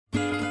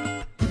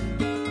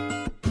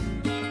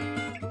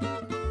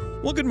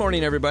Well, good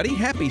morning, everybody.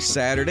 Happy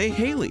Saturday.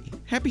 Haley,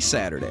 happy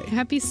Saturday.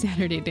 Happy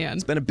Saturday, Dan.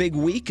 It's been a big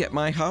week at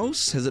my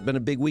house. Has it been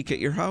a big week at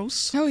your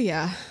house? Oh,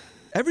 yeah.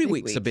 Every Big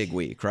week's a week. big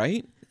week,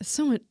 right?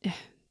 So much.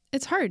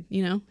 It's hard,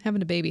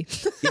 having a baby.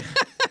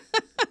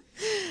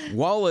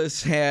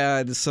 Wallace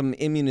had some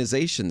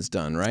immunizations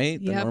done,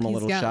 right? The normal he's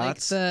little got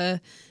shots.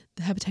 Like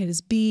the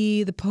hepatitis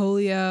B, the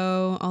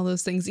polio, all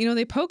those things.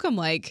 They poke him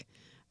like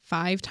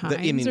 5 times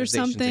the immunizations or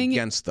something.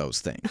 against those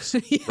things,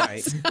 Yes.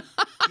 right?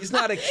 He's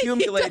not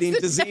accumulating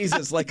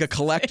diseases like a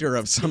collector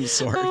of some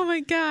sort. Oh my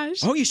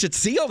gosh. Oh, you should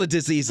see all the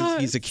diseases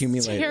he's It's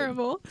accumulated.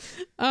 terrible.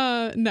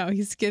 No,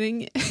 he's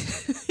getting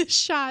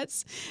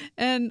shots,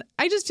 and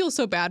I just feel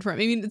so bad for him.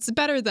 I mean, it's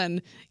better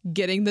than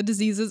getting the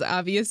diseases,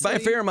 obviously. By a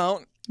fair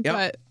amount. Yep.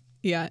 But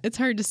yeah, it's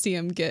hard to see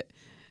him get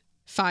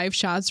 5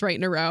 shots right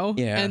in a row.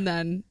 Yeah. And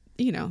then,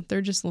 they're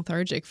just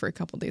lethargic for a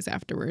couple days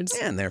afterwards.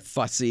 And they're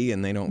fussy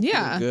and they don't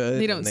feel good.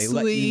 They don't and they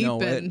sleep. let you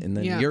know it. And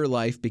then yeah. your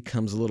life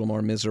becomes a little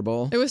more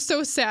miserable. It was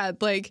so sad.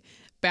 Like,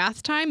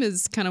 bath time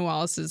is kind of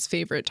Wallace's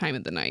favorite time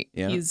of the night.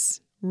 Yeah. He's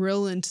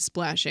real into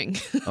splashing.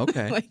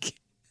 Okay. Like,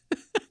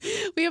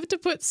 we have to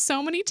put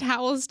so many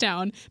towels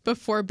down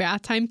before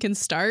bath time can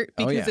start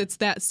because it's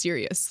that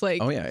serious.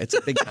 Like, Oh, yeah. It's a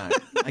big time.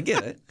 I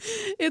get it.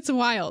 it's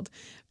wild.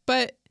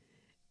 But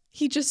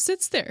he just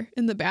sits there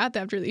in the bath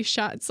after these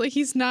shots. Like,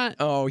 he's not.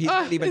 Oh, he's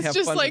not even it's have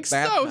just fun like with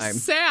bath so time.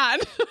 sad.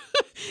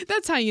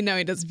 That's how you know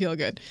he doesn't feel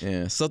good.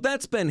 Yeah. So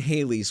that's been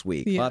Haley's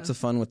week. Yeah. Lots of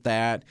fun with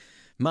that.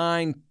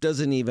 Mine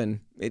doesn't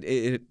even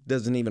it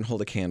doesn't even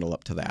hold a candle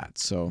up to that.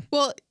 So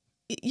Well,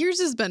 yours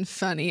has been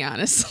funny,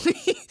 honestly.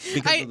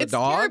 Because of the it's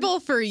dog? terrible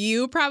for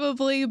you,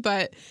 probably,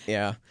 but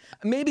yeah.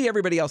 Maybe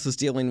everybody else is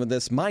dealing with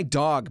this. My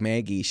dog,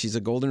 Maggie, she's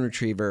a golden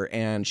retriever,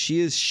 and she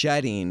is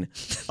shedding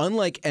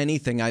unlike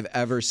anything I've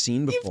ever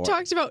seen before. you've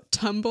talked about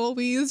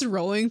tumbleweeds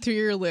rolling through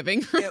your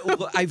living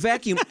room. I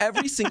vacuum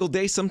every single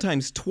day,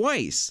 sometimes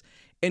twice.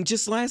 And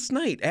just last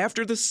night,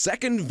 after the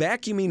second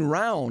vacuuming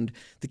round,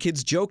 the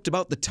kids joked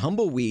about the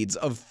tumbleweeds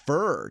of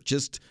fur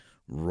just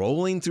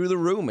rolling through the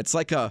room. It's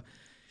like a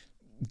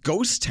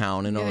ghost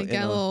town in Yeah, a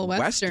got a little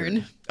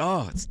Western.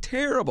 Oh, it's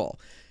terrible.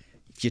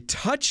 If you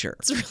touch her,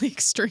 It's really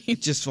extreme.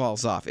 it just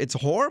falls off. It's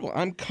horrible.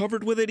 I'm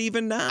covered with it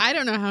even now. I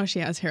don't know how she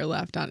has hair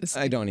left,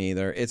 honestly. I don't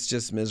either. It's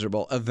just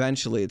miserable.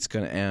 Eventually, it's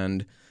going to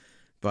end.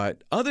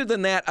 But other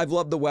than that, I've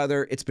loved the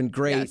weather. It's been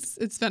great. Yes,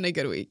 it's been a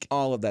good week.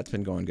 All of that's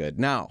been going good.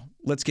 Now,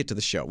 let's get to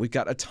the show. We've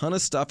got a ton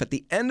of stuff. At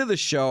the end of the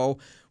show,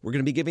 we're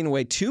going to be giving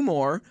away 2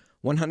 more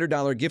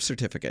 $100 gift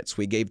certificates.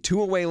 We gave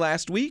 2 away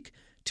last week.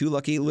 2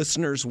 lucky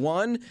listeners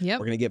won. Yep.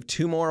 We're going to give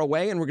 2 more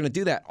away, and we're going to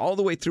do that all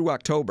the way through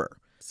October.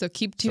 So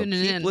keep So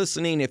tuning keep in.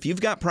 listening. If you've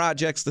got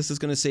projects, this is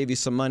going to save you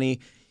some money,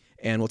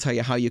 and we'll tell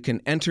you how you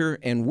can enter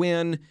and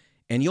win,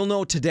 and you'll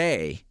know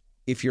today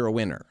if you're a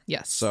winner.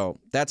 Yes. So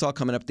that's all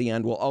coming up at the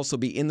end. We'll also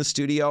be in the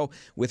studio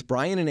with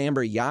Brian and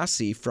Amber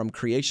Yassi from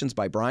Creations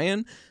by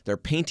Brian. They're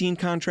painting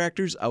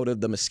contractors out of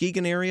the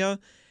Muskegon area,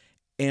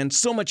 and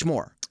so much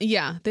more.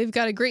 Yeah, they've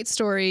got a great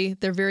story.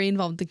 They're very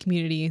involved in the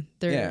community.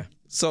 They're Yeah.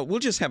 So we'll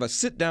just have a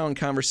sit-down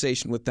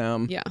conversation with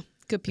them yeah,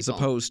 good as people.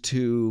 opposed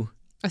to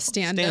A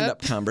stand-up.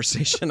 stand-up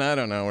conversation. I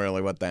don't know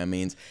really what that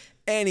means.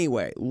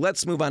 Anyway,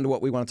 let's move on to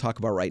what we want to talk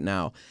about right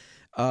now.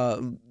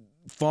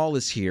 Fall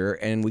is here,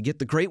 and we get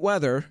the great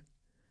weather,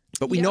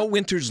 but we know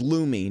winter's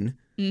looming.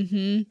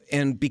 Mm-hmm.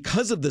 And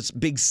because of this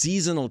big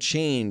seasonal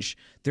change,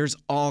 there's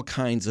all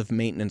kinds of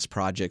maintenance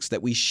projects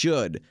that we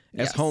should,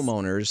 as Yes.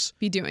 homeowners,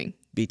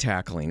 be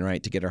tackling,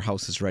 right, to get our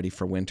houses ready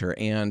for winter.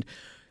 And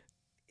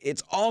it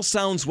all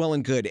sounds well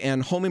and good.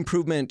 And home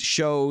improvement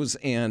shows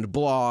and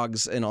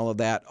blogs and all of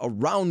that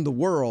around the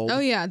world. Oh,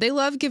 yeah. They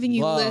love giving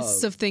you Love.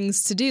 lists of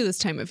things to do this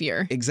time of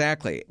year.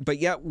 Exactly. But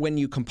yet when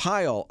you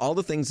compile all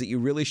the things that you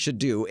really should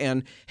do,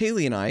 and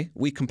Haley and I,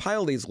 we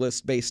compile these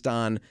lists based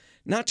on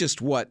not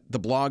just what the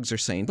blogs are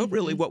saying, but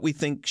really what we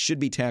think should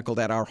be tackled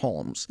at our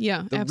homes. Yeah,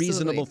 The absolutely.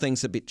 reasonable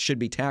things that should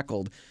be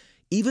tackled.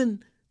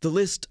 Even the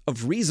list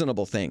of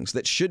reasonable things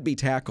that should be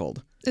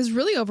tackled. Is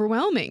really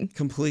overwhelming.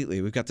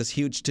 Completely. We've got this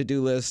huge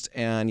to-do list,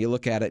 and you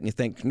look at it and you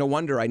think, no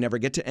wonder I never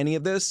get to any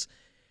of this,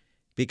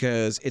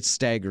 because it's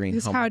staggering.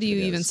 Because how do you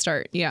even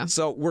start? Yeah.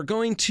 So we're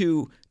going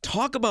to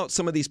talk about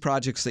some of these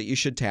projects that you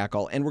should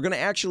tackle, and we're going to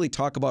actually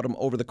talk about them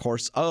over the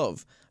course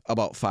of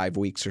about 5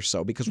 weeks or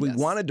so, because we Yes.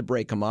 wanted to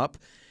break them up.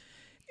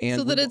 And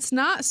So that it's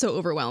not so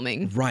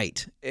overwhelming.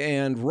 Right.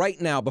 And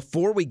right now,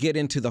 before we get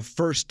into the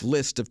first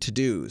list of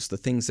to-dos, the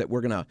things that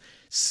we're going to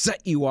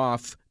set you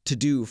off to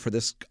do for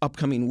this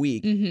upcoming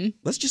week,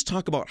 let's just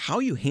talk about how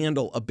you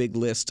handle a big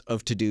list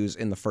of to-dos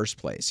in the first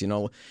place. You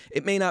know,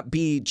 it may not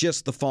be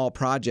just the fall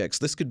projects.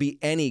 This could be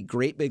any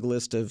great big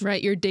list of...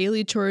 Right. Your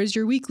daily chores,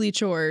 your weekly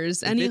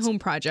chores, any home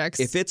projects.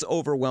 If it's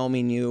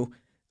overwhelming you,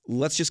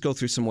 let's just go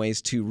through some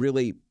ways to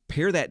really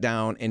pare that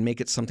down and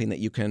make it something that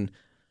you can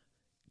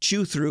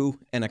chew through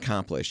and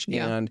accomplish.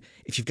 Yeah. And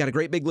if you've got a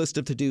great big list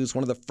of to-dos,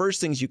 one of the first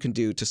things you can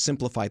do to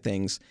simplify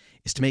things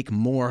is to make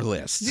more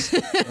lists,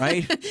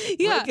 right?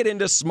 Yeah. Break it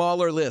into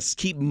smaller lists.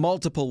 Keep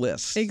multiple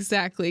lists.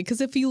 Exactly. Because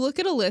if you look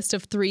at a list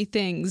of 3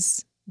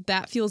 things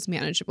that feels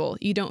manageable.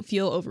 You don't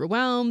feel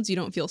overwhelmed. You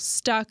don't feel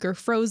stuck or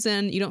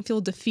frozen. You don't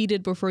feel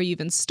defeated before you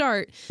even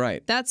start.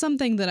 Right. That's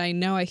something that I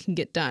know I can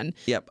get done.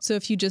 Yep. So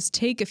if you just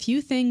take a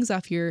few things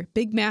off your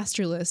big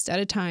master list at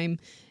a time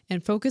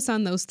and focus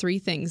on those 3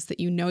 things that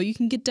you know you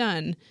can get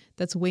done,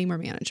 that's way more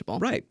manageable.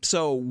 Right.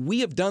 So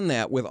we have done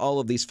that with all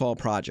of these fall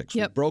projects.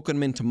 Yep. We've broken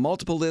them into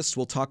multiple lists.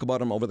 We'll talk about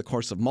them over the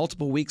course of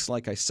multiple weeks,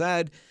 like I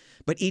said.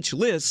 But each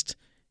list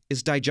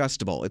is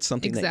digestible. It's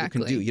something that you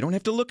can do. You don't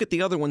have to look at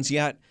the other ones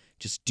yet.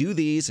 Just do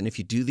these. And if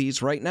you do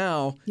these right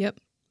now,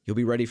 you'll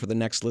be ready for the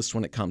next list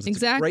when it comes.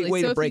 It's a great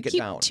way to break it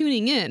down. So if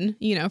you keep tuning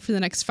in, for the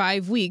next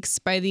 5 weeks,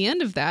 by the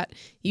end of that,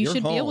 you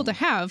should be able to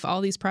have all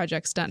these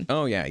projects done.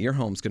 Oh, yeah. Your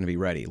home's going to be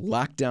ready.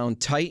 Locked down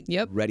tight,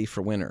 ready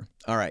for winter.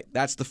 All right.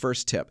 That's the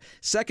first tip.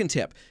 Second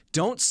tip,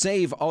 don't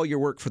save all your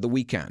work for the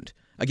weekend.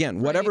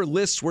 Again, whatever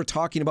lists we're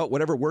talking about,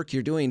 whatever work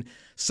you're doing,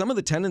 some of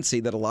the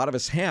tendency that a lot of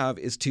us have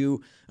is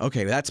to,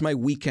 okay, that's my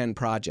weekend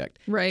project.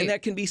 Right. And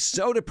that can be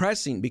so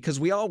depressing because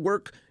we all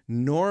work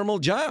normal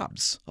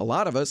jobs. A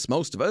lot of us,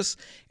 most of us.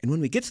 And when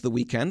we get to the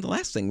weekend, the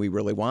last thing we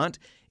really want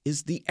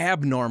is the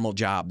abnormal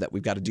job that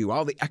we've got to do,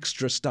 all the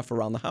extra stuff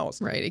around the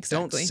house. Right,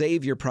 exactly. Don't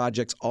save your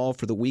projects all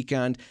for the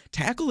weekend.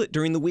 Tackle it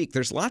during the week.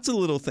 There's lots of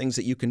little things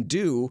that you can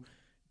do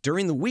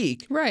during the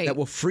week that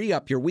will free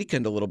up your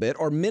weekend a little bit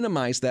or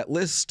minimize that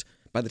list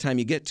by the time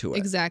you get to it.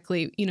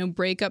 Exactly.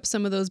 Break up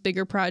some of those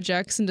bigger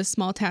projects into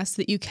small tasks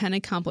that you can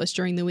accomplish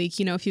during the week.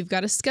 If you've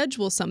got to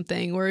schedule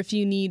something or if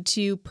you need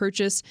to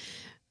purchase,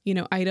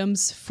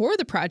 items for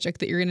the project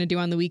that you're going to do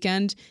on the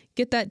weekend,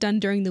 get that done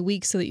during the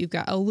week so that you've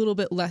got a little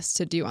bit less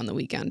to do on the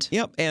weekend.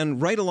 Yep.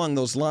 And right along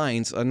those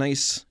lines, a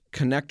nice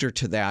connector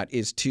to that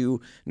is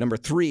to, number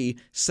 3,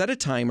 set a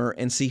timer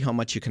and see how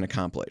much you can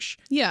accomplish.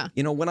 Yeah.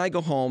 When I go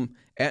home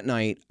at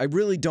night, I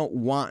really don't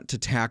want to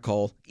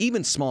tackle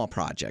even small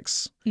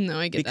projects. No,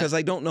 I get that. Because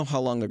I don't know how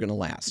long they're going to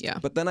last. Yeah.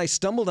 But then I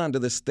stumbled onto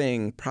this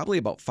thing probably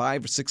about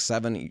 5 or 6,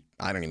 7,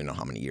 I don't even know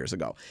how many years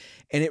ago.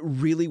 And it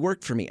really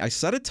worked for me. I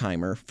set a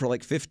timer for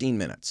like 15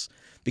 minutes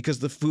because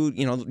the food,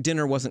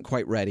 dinner wasn't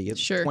quite ready.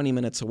 It's 20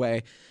 minutes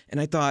away.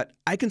 And I thought,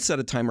 I can set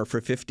a timer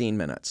for 15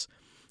 minutes.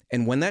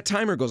 And when that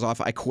timer goes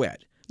off, I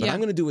quit. But I'm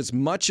going to do as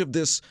much of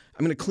this,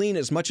 I'm going to clean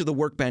as much of the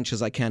workbench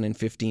as I can in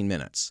 15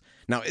 minutes.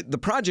 Now, the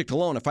project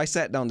alone, if I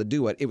sat down to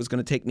do it, it was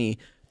going to take me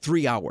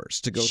 3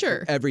 hours to go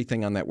through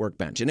everything on that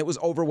workbench. And it was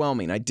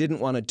overwhelming. I didn't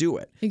want to do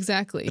it.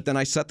 Exactly. But then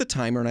I set the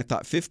timer and I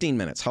thought, 15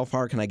 minutes, how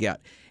far can I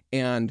get?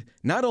 And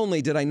not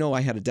only did I know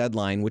I had a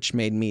deadline, which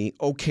made me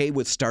okay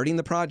with starting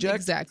the project.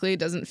 Exactly. It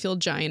doesn't feel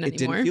giant anymore. It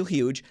didn't feel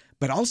huge,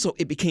 but also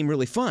it became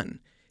really fun.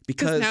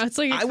 Because now it's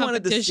like I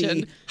wanted to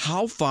see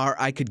how far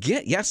I could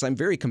get. Yes, I'm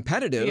very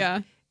competitive.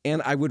 Yeah.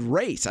 And I would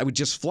race. I would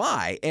just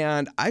fly.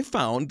 And I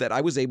found that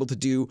I was able to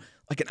do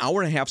like an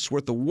hour and a half's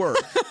worth of work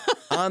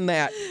on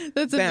that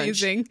That's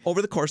bench amazing.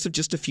 over the course of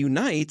just a few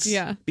nights.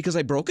 Yeah. Because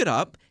I broke it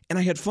up and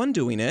I had fun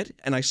doing it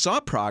and I saw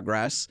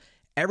progress.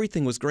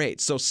 Everything was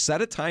great. So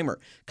set a timer.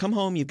 Come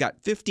home. You've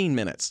got 15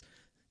 minutes.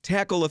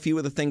 Tackle a few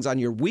of the things on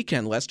your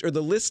weekend list or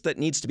the list that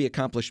needs to be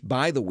accomplished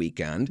by the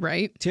weekend.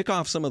 Right. Tick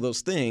off some of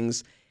those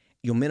things.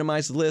 You'll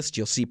minimize the list.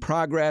 You'll see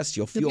progress.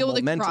 You'll feel momentum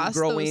growing. You'll be able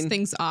to cross those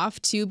things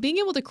off too. Being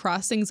able to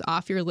cross things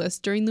off your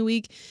list during the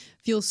week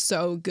feels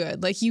so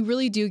good. Like you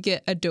really do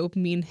get a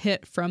dopamine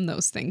hit from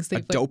those things.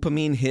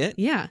 Dopamine hit?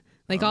 Yeah.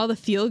 Like all the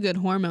feel-good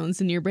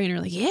hormones in your brain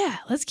are like, yeah,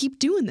 let's keep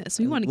doing this.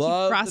 We want to keep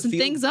crossing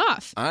things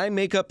off. I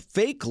make up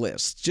fake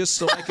lists just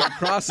so I can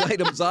cross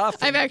items off.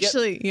 I've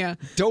actually,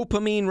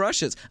 dopamine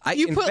rushes.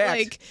 You put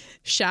like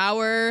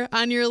shower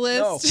on your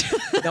list?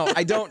 No,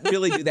 I don't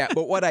really do that.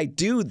 But what I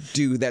do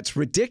that's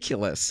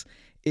ridiculous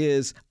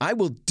is I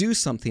will do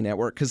something at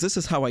work because this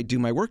is how I do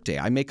my workday.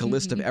 I make a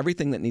list of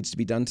everything that needs to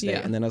be done today.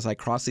 And then as I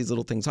cross these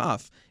little things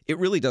off, it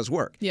really does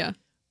work. Yeah.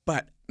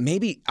 But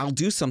maybe I'll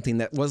do something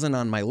that wasn't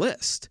on my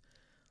list.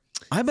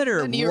 I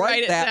better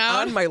write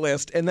that on my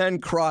list and then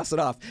cross it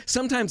off.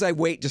 Sometimes I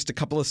wait just a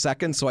couple of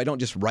seconds so I don't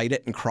just write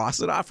it and cross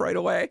it off right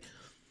away.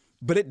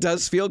 But it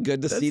does feel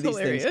good to see these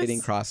things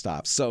getting crossed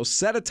off. So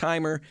set a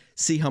timer,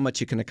 see how much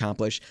you can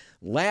accomplish.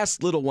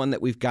 Last little one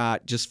that we've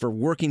got just for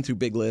working through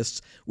big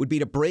lists would be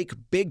to break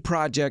big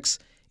projects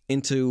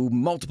into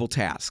multiple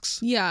tasks.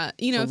 Yeah.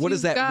 So what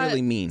does that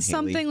really mean, Haley?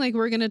 Something like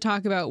we're going to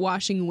talk about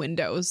washing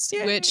windows,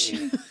 which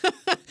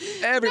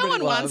everybody no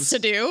one loves. wants to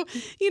do.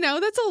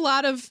 That's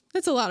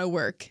a lot of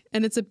work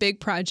and it's a big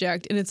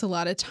project and it's a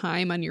lot of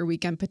time on your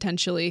weekend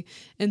potentially.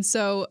 And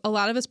so a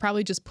lot of us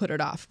probably just put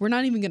it off. We're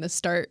not even going to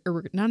start or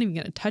we're not even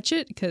going to touch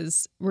it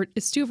because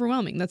it's too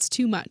overwhelming. That's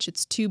too much.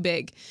 It's too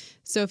big.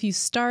 So if you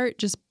start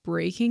just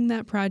breaking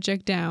that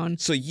project down.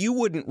 So you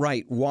wouldn't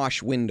write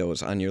wash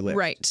windows on your list.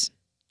 Right.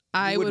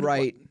 I would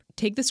write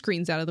take the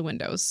screens out of the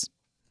windows,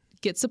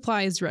 get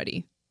supplies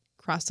ready,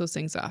 cross those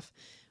things off.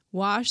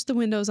 Wash the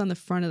windows on the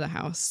front of the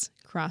house,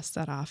 cross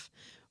that off.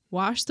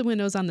 Wash the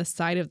windows on the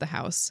side of the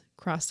house,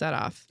 cross that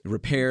off.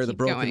 Repair the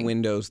broken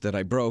windows that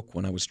I broke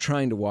when I was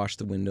trying to wash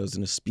the windows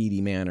in a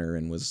speedy manner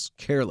and was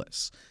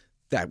careless.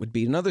 That would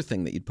be another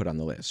thing that you'd put on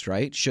the list,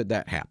 right? Should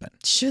that happen?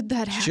 Should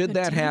that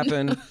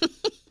happen?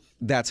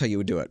 That's how you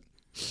would do it.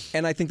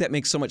 And I think that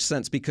makes so much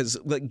sense because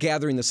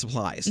gathering the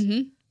supplies.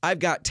 I've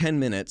got 10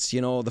 minutes.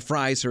 The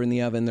fries are in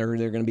the oven. They're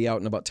going to be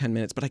out in about 10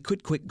 minutes. But I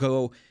could quick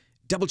go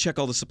double check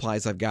all the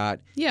supplies I've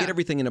got, get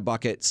everything in a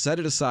bucket, set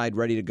it aside,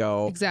 ready to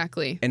go.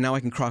 Exactly. And now I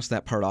can cross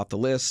that part off the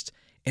list.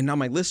 And now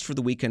my list for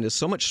the weekend is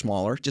so much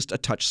smaller, just a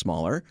touch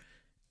smaller.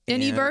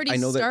 And you've already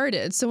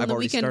started. So when the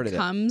weekend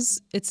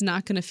comes, it's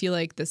not going to feel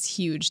like this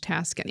huge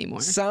task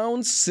anymore.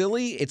 Sounds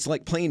silly. It's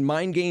like playing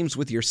mind games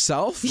with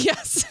yourself.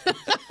 Yes.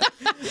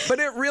 But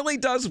it really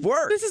does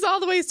work. This is all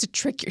the ways to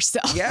trick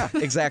yourself. Yeah,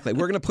 exactly.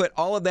 We're going to put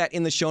all of that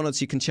in the show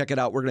notes. You can check it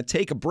out. We're going to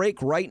take a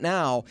break right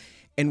now.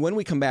 And when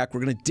we come back,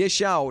 we're going to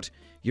dish out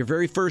your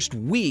very first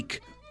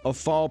week of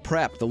fall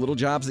prep, the little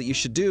jobs that you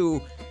should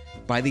do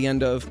by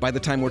the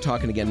time we're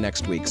talking again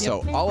next week. Yep.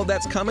 So all of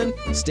that's coming.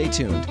 Stay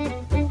tuned.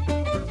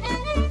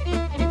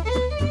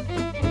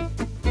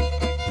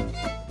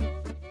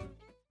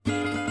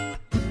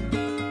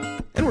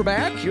 And we're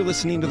back. You're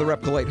listening to the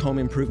Repcolite Home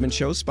Improvement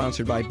Show,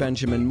 sponsored by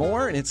Benjamin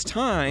Moore, and it's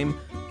time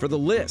for the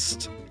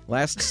list.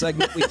 Last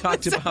segment we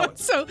talked about.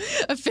 So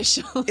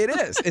official. It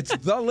is. It's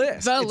the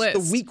list. It's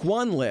the week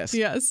one list.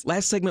 Yes.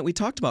 Last segment we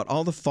talked about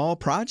all the fall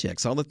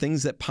projects, all the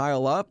things that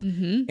pile up.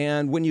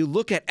 And when you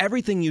look at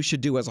everything you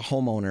should do as a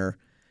homeowner,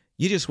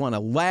 you just want to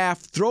laugh,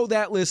 throw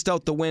that list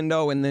out the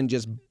window, and then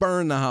just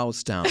burn the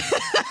house down.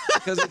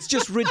 Because it's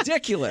just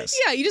ridiculous.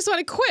 Yeah, you just want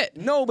to quit.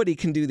 Nobody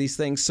can do these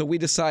things. So we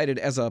decided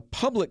as a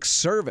public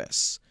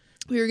service,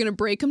 we were going to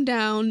break them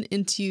down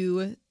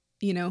into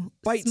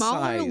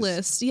smaller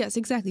lists. Yes,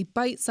 exactly.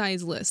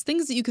 Bite-sized lists.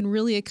 Things that you can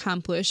really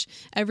accomplish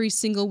every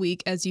single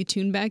week as you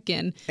tune back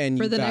in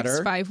for the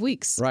next 5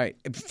 weeks. Right.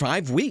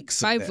 5 weeks.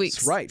 5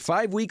 weeks. Right.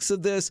 5 weeks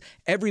of this.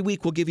 Every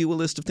week we'll give you a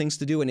list of things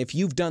to do. And if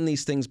you've done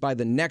these things by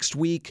the next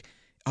week,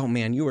 oh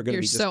man, you are going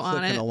to be just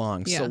clicking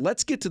along. Yeah. So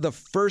let's get to the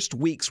first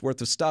week's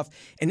worth of stuff.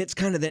 And it's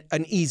kind of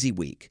an easy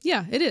week.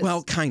 Yeah, it is.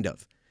 Well, kind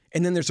of.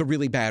 And then there's a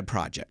really bad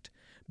project.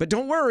 But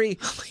don't worry,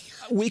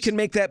 we can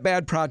make that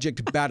bad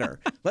project better.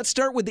 Let's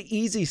start with the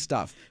easy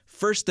stuff.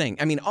 First thing,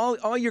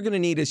 all you're going to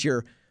need is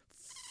your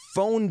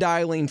phone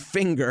dialing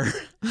finger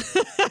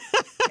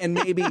and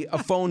maybe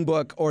a phone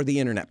book or the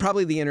internet.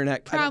 Probably the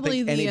internet. I don't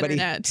think anybody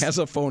has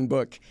a phone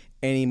book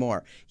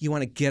anymore. You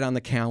want to get on the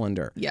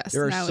calendar. Yes.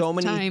 There are so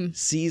many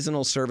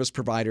seasonal service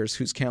providers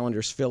whose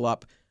calendars fill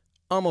up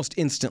almost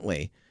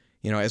instantly,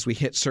 as we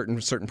hit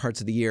certain parts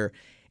of the year.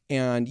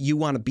 And you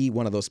want to be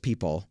one of those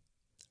people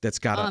that's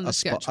got a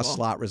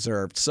slot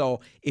reserved.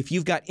 So if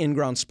you've got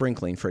in-ground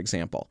sprinkling, for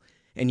example,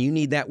 and you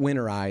need that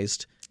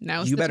winterized,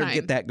 you better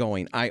get that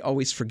going. I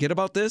always forget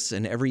about this,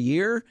 and every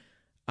year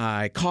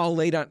I call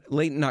late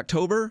in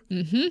October.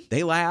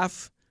 They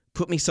laugh.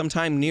 Put me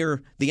sometime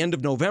near the end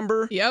of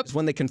November. Yep. Is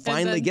when they can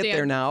finally get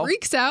there now.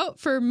 Freaks out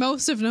for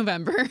most of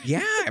November.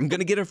 Yeah, I'm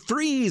going to get a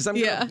freeze. I'm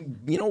going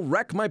to,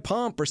 wreck my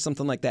pump or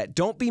something like that.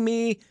 Don't be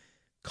me.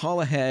 Call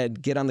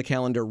ahead. Get on the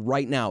calendar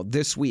right now,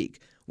 this week.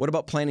 What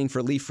about planning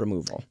for leaf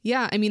removal?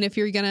 Yeah, if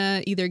you're going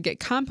to either get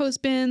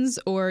compost bins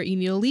or you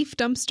need a leaf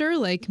dumpster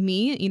like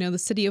me, the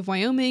city of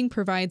Wyoming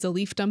provides a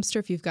leaf dumpster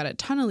if you've got a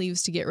ton of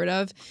leaves to get rid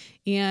of.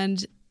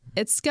 And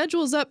it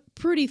schedules up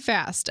pretty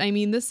fast.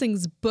 This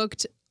thing's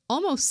booked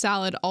almost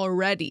solid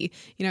already.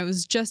 I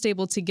was just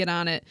able to get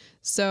on it.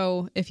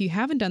 So if you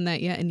haven't done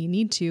that yet and you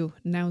need to,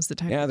 now's the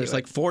time to do it. Yeah, there's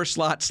like 4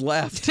 slots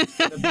left.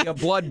 It'll be a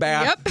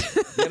bloodbath.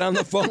 Yep. Get on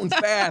the phone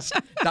fast.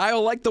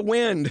 Dial like the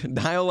wind.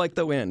 Dial like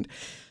the wind.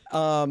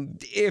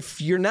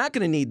 If you're not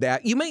going to need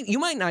that, you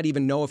might not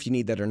even know if you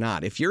need that or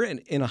not. If you're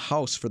in a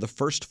house for the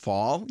first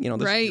fall, this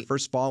is your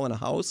first fall in a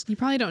house. You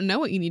probably don't know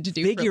what you need to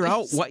do. Figure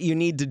out what you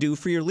need to do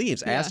for your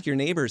leaves. Yeah. Ask your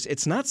neighbors.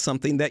 It's not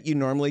something that you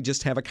normally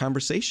just have a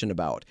conversation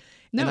about.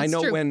 No, and I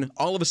know when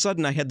all of a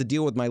sudden I had to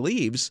deal with my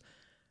leaves,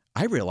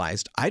 I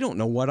realized I don't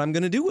know what I'm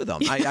going to do with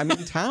them. I'm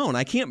in town.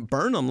 I can't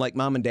burn them like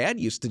Mom and Dad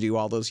used to do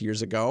all those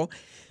years ago.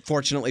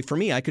 Fortunately for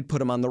me, I could put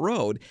them on the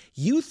road.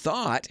 You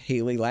thought,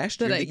 Haley, last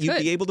year that you'd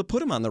be able to put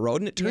them on the road,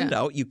 and it turned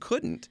out you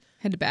couldn't.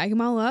 Had to bag them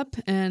all up,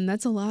 and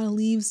that's a lot of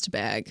leaves to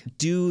bag.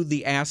 Do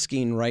the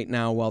asking right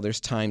now while there's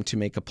time to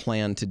make a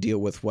plan to deal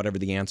with whatever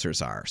the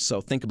answers are.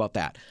 So think about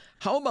that.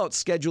 How about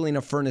scheduling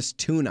a furnace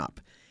tune-up?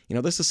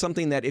 This is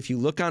something that if you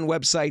look on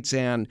websites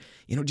and,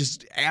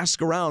 just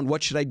ask around,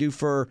 what should I do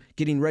for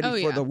getting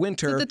ready for the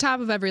winter? It's at the top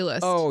of every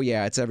list. Oh,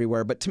 yeah, it's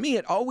everywhere. But to me,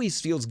 it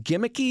always feels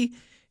gimmicky.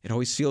 It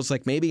always feels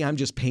like maybe I'm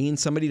just paying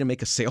somebody to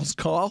make a sales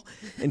call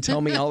and tell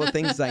me all the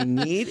things I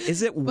need.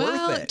 Is it worth it?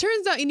 Well, it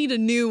turns out you need a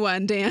new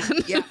one, Dan.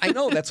 Yeah, I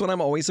know. That's what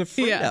I'm always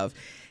afraid of.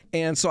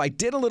 And so I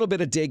did a little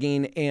bit of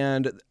digging,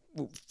 and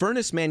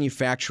furnace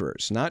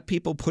manufacturers, not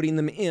people putting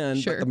them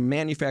in, but the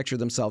manufacturer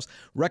themselves,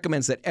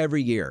 recommends that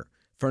every year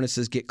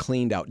furnaces get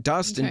cleaned out.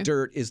 Dust and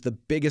dirt is the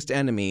biggest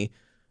enemy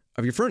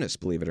of your furnace,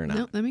 believe it or not.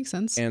 No, that makes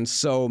sense. And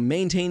so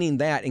maintaining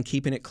that and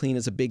keeping it clean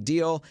is a big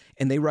deal.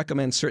 And they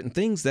recommend certain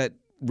things that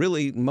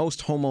really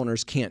most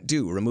homeowners can't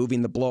do,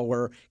 removing the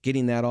blower,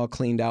 getting that all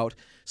cleaned out.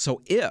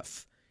 So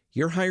if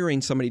you're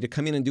hiring somebody to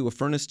come in and do a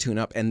furnace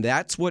tune-up, and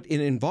that's what it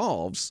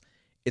involves,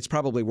 it's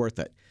probably worth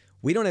it.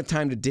 We don't have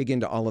time to dig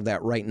into all of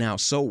that right now.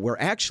 So we're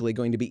actually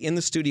going to be in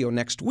the studio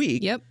next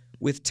week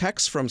with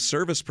texts from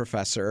Service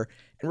Professor,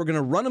 and we're going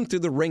to run them through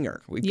the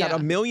ringer. We've got a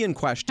million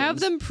questions. Have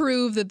them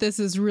prove that this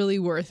is really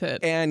worth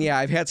it. And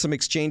I've had some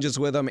exchanges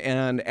with them,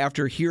 and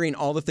after hearing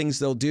all the things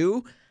they'll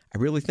do, I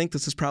really think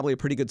this is probably a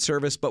pretty good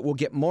service, but we'll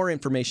get more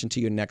information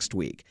to you next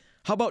week.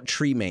 How about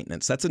tree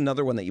maintenance? That's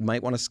another one that you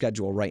might want to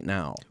schedule right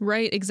now.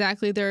 Right,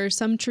 exactly. There are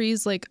some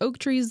trees like oak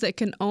trees that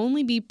can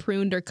only be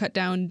pruned or cut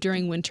down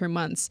during winter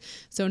months.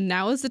 So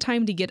now is the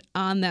time to get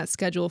on that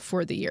schedule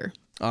for the year.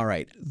 All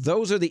right.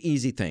 Those are the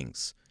easy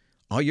things.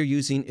 All you're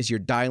using is your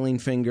dialing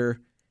finger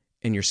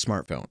and your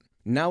smartphone.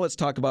 Now let's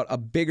talk about a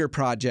bigger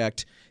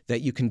project that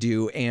you can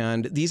do,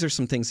 and these are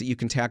some things that you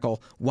can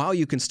tackle while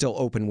you can still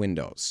open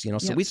windows.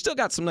 So we still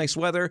got some nice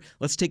weather.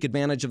 Let's take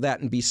advantage of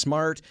that and be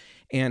smart.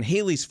 And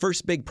Haley's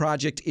first big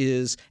project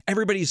is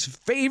everybody's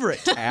favorite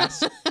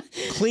task,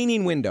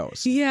 cleaning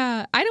windows.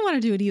 Yeah, I don't want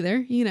to do it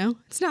either.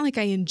 It's not like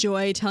I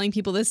enjoy telling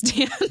people this,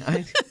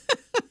 Dan.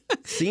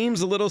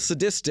 Seems a little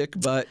sadistic,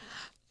 but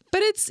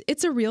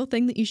it's a real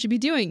thing that you should be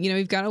doing.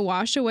 You've got to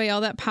wash away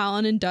all that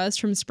pollen and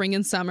dust from spring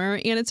and summer,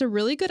 and it's a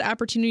really good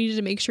opportunity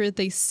to make sure that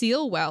they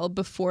seal well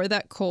before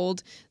that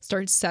cold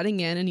starts setting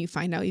in and you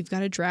find out you've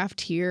got a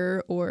draft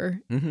here or,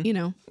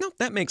 No,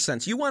 that makes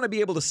sense. You want to be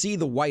able to see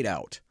the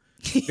whiteout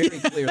very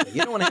clearly.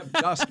 You don't want to have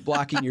dust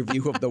blocking your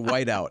view of the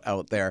whiteout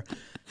out there.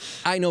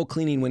 I know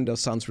cleaning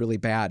windows sounds really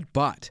bad,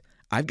 but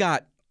I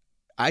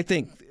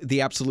think,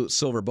 the absolute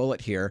silver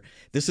bullet here.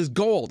 This is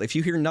gold. If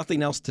you hear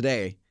nothing else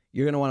today,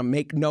 you're going to want to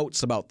make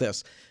notes about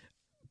this.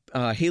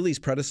 Haley's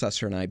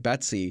predecessor and I,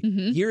 Betsy,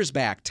 years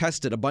back,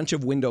 tested a bunch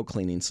of window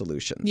cleaning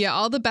solutions. Yeah,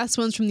 all the best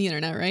ones from the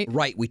internet, right?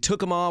 Right. We took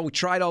them all. We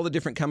tried all the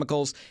different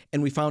chemicals,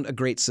 and we found a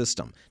great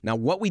system. Now,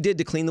 what we did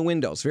to clean the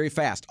windows, very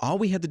fast, all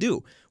we had to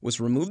do was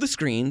remove the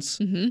screens.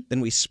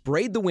 Then we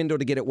sprayed the window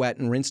to get it wet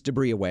and rinse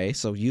debris away.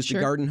 So use the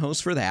garden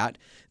hose for that.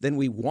 Then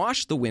we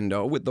washed the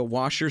window with the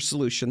washer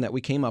solution that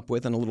we came up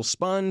with and a little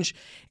sponge.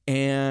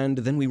 And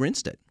then we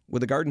rinsed it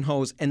with a garden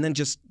hose, and then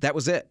that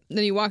was it.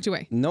 Then you walked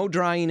away. No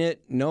drying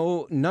it,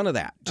 none of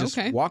that. Just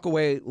walk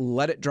away,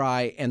 let it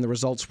dry, and the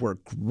results were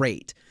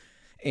great.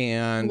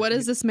 And what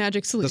is this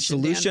magic solution? The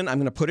solution, Dan? I'm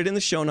going to put it in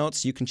the show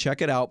notes. You can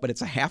check it out, but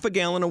it's a half a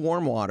gallon of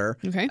warm water,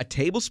 a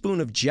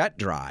tablespoon of Jet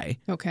Dry,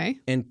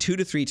 and 2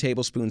 to 3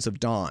 tablespoons of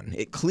Dawn.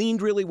 It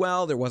cleaned really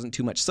well. There wasn't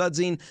too much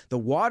sudsing. The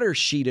water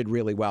sheeted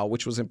really well,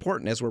 which was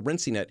important. As we're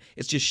rinsing it,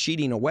 it's just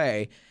sheeting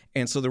away.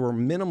 And so there were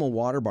minimal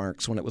water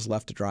marks when it was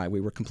left to dry. We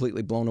were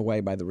completely blown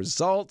away by the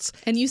results.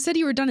 And you said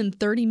you were done in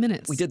 30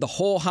 minutes. We did the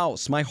whole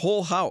house, my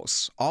whole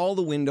house, all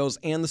the windows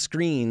and the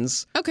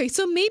screens. Okay,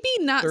 so maybe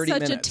not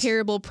such a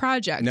terrible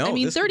project. No,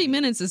 30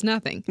 minutes is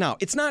nothing. No,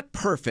 it's not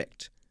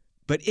perfect,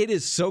 but it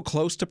is so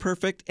close to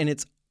perfect, and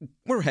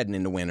we're heading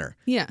into winter.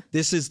 Yeah.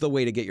 This is the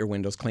way to get your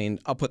windows cleaned.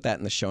 I'll put that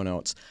in the show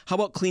notes. How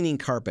about cleaning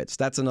carpets?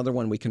 That's another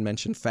one we can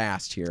mention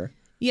fast here.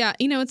 Yeah,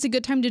 it's a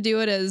good time to do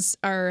it as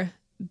our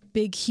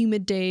big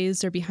humid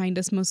days are behind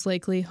us, most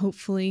likely.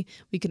 Hopefully,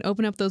 we can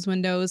open up those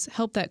windows,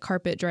 help that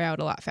carpet dry out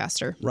a lot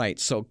faster. Right.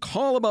 So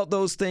call about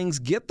those things,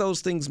 get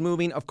those things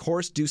moving. Of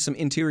course, do some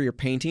interior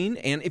painting.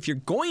 And if you're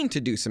going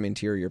to do some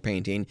interior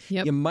painting,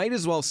 you might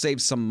as well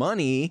save some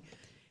money.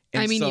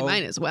 And you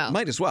might as well.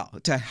 Might as well.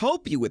 To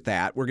help you with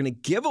that, we're going to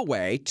give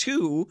away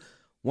 2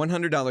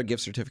 $100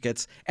 gift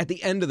certificates at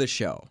the end of the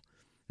show.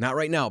 Not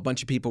right now. A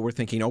bunch of people were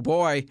thinking, oh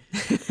boy,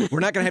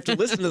 we're not going to have to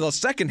listen to the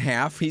second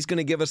half. He's going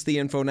to give us the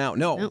info now.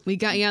 No, we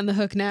got you on the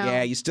hook now.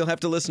 Yeah, you still have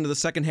to listen to the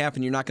second half,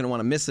 and you're not going to want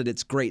to miss it.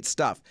 It's great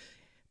stuff.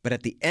 But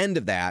at the end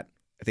of that,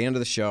 at the end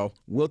of the show,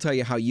 we'll tell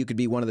you how you could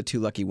be one of the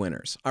 2 lucky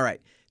winners. All right.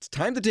 It's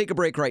time to take a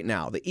break right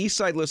now. The East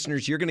Side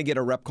listeners, you're going to get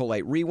a Repco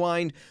Light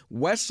Rewind.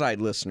 West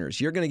Side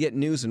listeners, you're going to get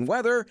news and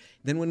weather.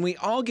 Then when we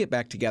all get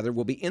back together,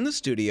 we'll be in the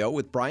studio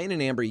with Brian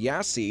and Amber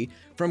Yassi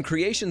from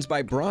Creations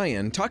by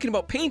Brian, talking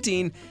about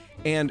painting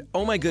and,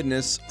 oh my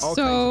goodness, all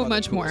so kinds of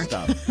much cool more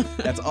stuff.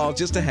 That's all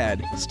just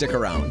ahead. Stick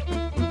around.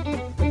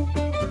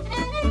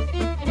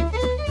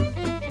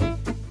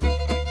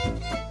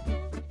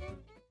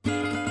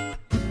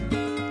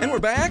 We're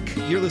back.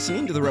 You're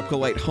listening to the Repco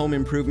Light Home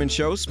Improvement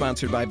Show,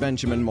 sponsored by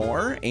Benjamin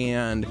Moore.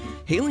 And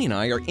Haley and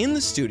I are in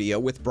the studio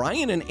with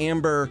Brian and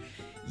Amber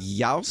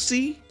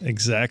Yassi.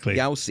 Exactly.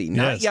 Yassi,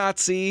 not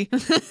Yahtzee,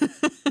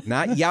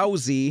 not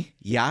Yowzy.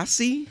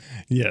 Yassi?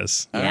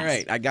 Yes. All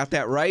right. I got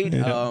that right.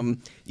 Yeah.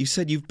 You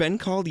said you've been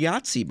called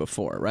Yahtzee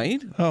before,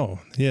 right? Oh,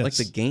 yes. Like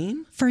the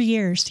game? For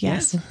years,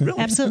 yes. Really?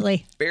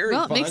 Absolutely. Very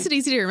fun. It makes it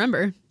easy to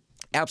remember.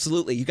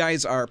 Absolutely. You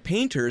guys are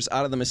painters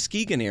out of the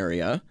Muskegon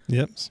area.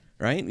 Yep.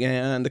 Right?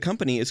 And the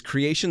company is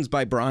Creations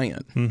by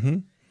Brian. Mm-hmm.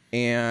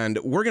 And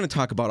we're going to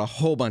talk about a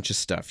whole bunch of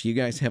stuff. You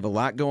guys have a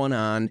lot going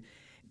on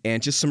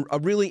and just a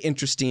really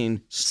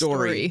interesting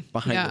story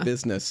behind the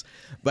business.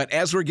 But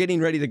as we're getting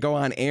ready to go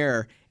on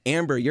air,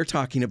 Amber, you're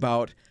talking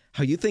about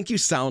how you think you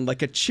sound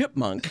like a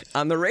chipmunk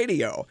on the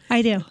radio.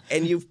 I do.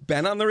 And you've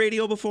been on the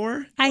radio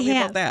before? I have. Tell me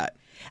about that.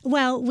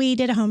 Well, we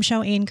did a home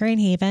show in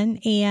Grand Haven,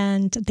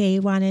 and they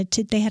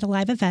had a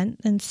live event,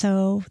 and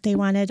so they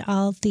wanted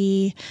all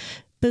the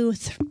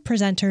booth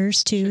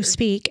presenters to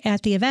speak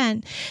at the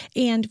event.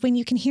 And when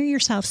you can hear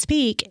yourself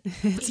speak,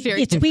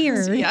 it's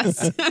weird.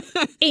 Yes.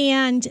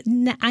 And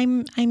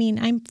I'm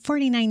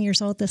 49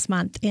 years old this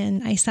month,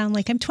 and I sound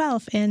like I'm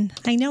 12, and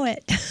I know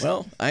it.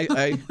 Well,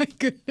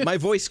 my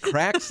voice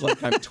cracks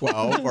like I'm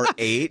 12 or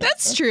 8.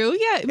 That's true.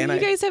 Yeah. You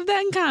guys have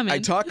that in common. I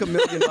talk a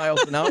million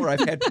miles an hour. I've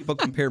had people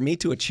compare me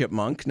to a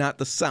chipmunk, not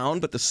the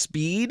sound, but the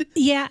speed.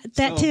 Yeah,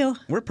 that too.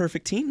 We're a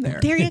perfect team there.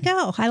 There you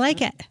go. I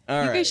like it.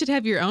 All you right. guys should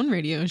have your own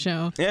radio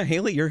show. Yeah,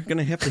 Haley, you're going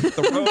to have to hit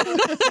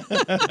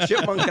the road.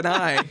 Chipmunk and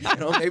I.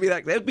 Maybe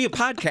that'd be a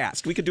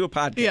podcast. We could do a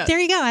podcast. Yeah. There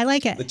you go. I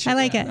like it. I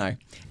like it. And I.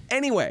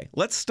 Anyway,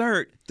 let's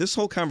start this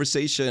whole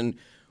conversation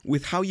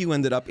with how you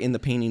ended up in the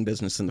painting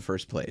business in the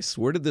first place.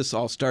 Where did this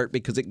all start?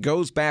 Because it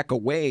goes back a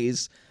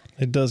ways.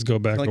 It does go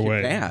back like a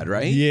way. Your dad,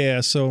 right?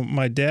 Yeah. So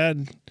my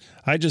dad,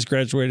 I just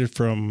graduated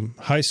from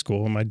high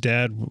school. My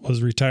dad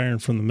was retiring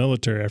from the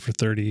military after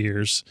 30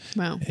 years.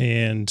 Wow.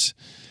 And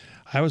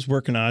I was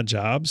working odd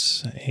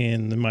jobs,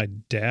 and my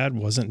dad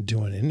wasn't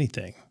doing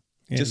anything.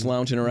 Just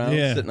lounging around,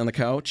 sitting on the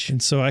couch.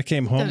 And so I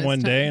came home one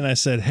day and I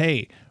said,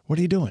 "Hey, what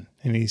are you doing?"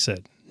 And he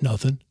said,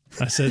 "Nothing."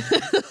 I said,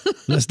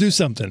 "Let's do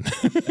something."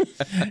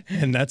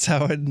 And that's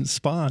how it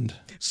spawned.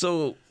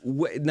 So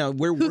now,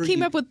 where were you? Who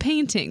came up with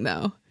painting,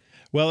 though?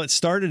 Well, it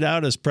started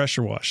out as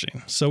pressure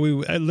washing.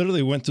 So I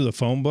literally went through the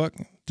phone book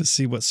to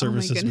see what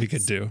services we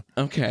could do.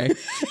 Okay.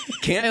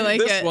 Can't I like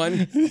do this it.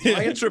 one.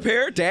 Appliance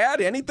repair?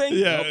 Dad, anything?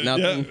 Yeah, Nope,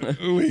 nothing.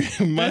 yeah.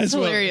 We might That's as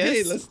well.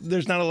 hilarious. Hey,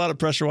 there's not a lot of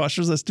pressure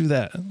washers. Let's do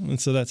that. And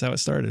so that's how it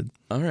started.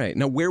 All right.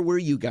 Now, where were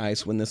you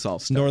guys when this all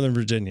started? Northern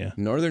Virginia.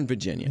 Northern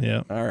Virginia.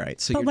 Yeah. All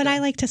right. So But what I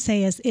like to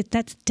say is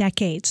that's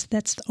decades.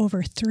 That's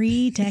over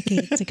 3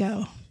 decades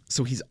ago.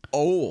 So he's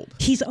old.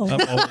 He's old.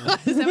 I'm old.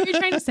 Is that what you're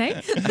trying to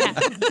say?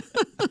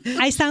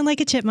 I sound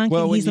like a chipmunk.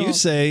 Well, and when he's you old.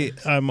 say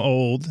I'm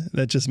old,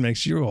 that just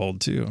makes you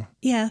old too.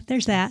 Yeah,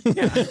 there's that.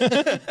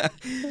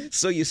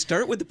 So you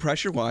start with the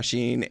pressure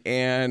washing,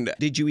 and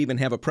did you even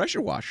have a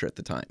pressure washer at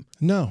the time?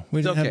 No,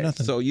 we didn't have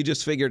nothing. So you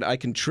just figured I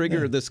can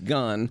trigger this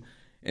gun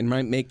and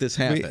might make this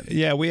happen.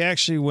 We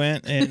actually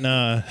went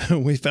and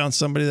we found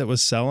somebody that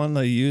was selling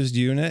a used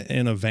unit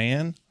in a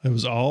van. It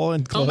was all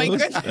enclosed. Oh, my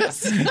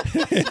goodness.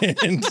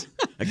 And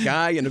A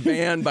guy in a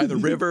van by the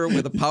river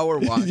with a power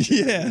washer.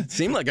 yeah.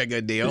 Seemed like a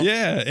good deal.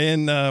 Yeah,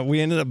 and we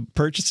ended up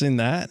purchasing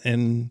that,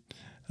 and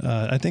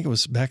I think it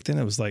was back then.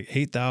 It was like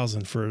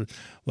 $8,000 for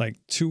like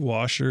 2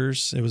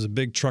 washers. It was a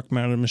big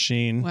truck-mounted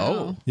machine. Wow.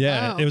 Oh.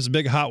 Yeah, Wow. it was a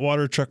big hot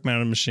water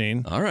truck-mounted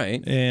machine, All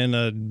right. and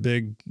a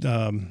big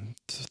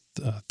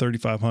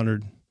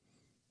 3,500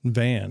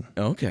 van.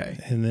 Okay.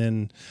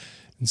 And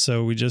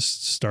so we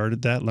just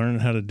started that, learning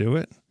how to do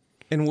it.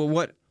 And well,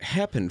 what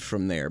happened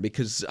from there?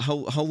 Because how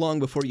long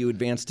before you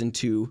advanced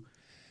into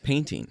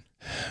painting?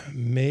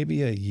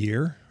 Maybe a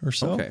year or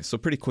so. Okay, so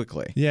pretty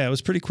quickly. Yeah, it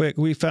was pretty quick.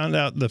 We found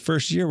out the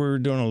first year we were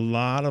doing a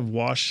lot of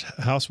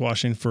house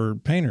washing for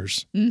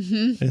painters.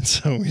 Mm-hmm. And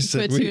so we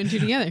said, Put 2 and 2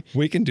 together.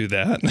 we can do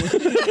that.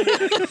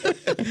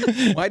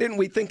 Why didn't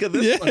we think of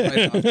this one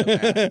right off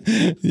the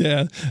bat?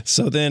 Yeah.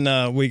 So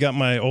then we got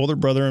my older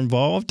brother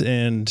involved,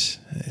 and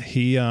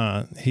he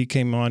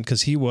came on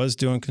because he was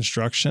doing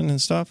construction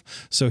and stuff.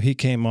 So he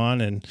came on,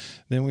 and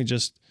then we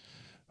just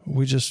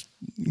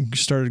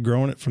started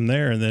growing it from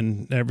there. And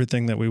then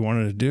everything that we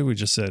wanted to do, we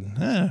just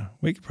said,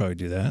 we could probably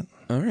do that.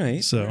 All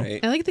right. So- all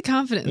right. I like the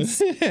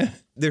confidence.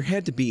 There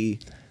had to be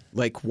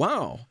like,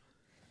 wow,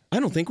 I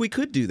don't think we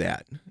could do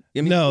that. I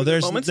mean, No, were there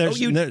there's- moments? there's-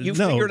 you no-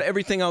 figured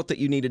everything out that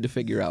you needed to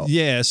figure out.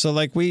 Yeah, so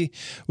like we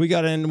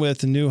got in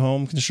with new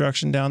home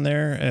construction down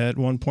there at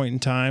one point in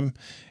time,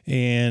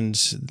 and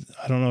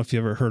I don't know if you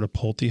ever heard of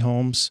Pulte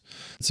Homes.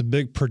 It's a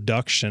big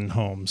production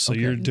home, so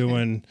you're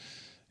doing,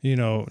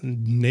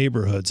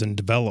 neighborhoods and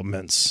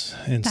developments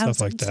and stuff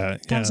like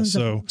that. Thousands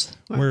of so homes.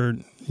 where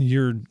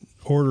you're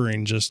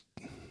ordering just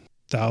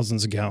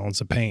thousands of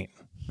gallons of paint,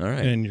 All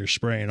right. and you're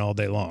spraying all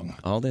day long.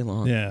 All day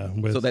long. Yeah,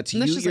 So that's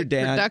And that's you, just your like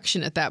dad,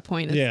 production at that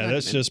point. It's yeah, not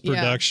that's even- just yeah.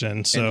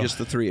 production. So and just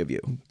the 3 of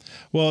you.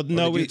 well, Or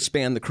no, did you we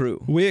expand the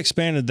crew. We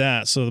expanded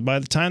that. So by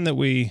the time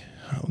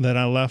that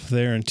I left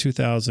there in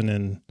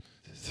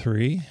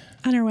 2003.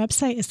 On our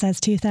website, it says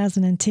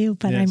 2002,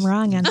 but Yes. I'm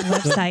wrong on the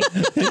website.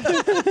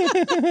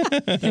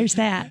 There's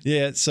that.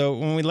 Yeah. So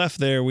when we left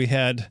there,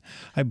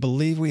 I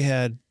believe we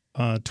had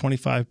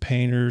 25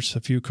 painters,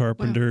 a few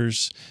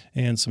carpenters,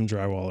 and some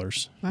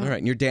drywallers. Wow. All right.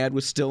 And your dad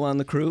was still on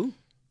the crew?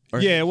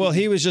 Or Yeah. Well,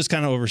 he was just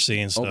kind of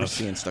overseeing stuff.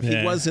 overseeing stuff.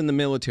 Yeah. He was in the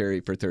military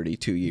for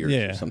 32 years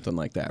Yeah. or something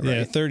like that, right?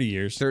 Yeah, 30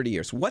 years. 30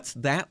 years. What's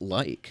that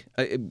like?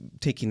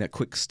 Taking a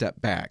quick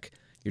step back.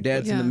 Your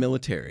dad's in the Yeah.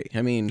 military.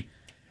 I mean,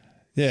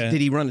 Yeah.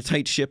 did he run a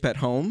tight ship at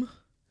home?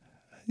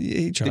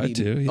 He tried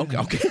to. Yeah.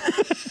 Okay.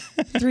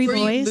 3 Were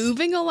boys. you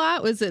moving a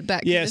lot? Was it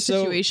that kind Yeah, of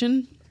so-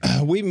 situation?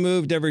 We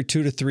moved every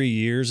 2 to 3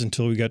 years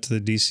until we got to the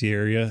DC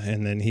area,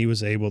 and then he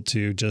was able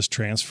to just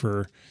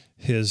transfer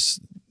his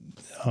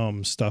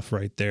stuff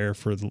right there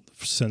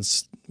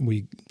since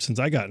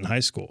I got in high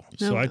school.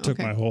 So Oh, I took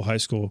okay. my whole high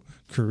school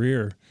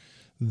career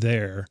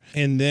there,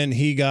 and then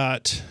he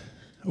got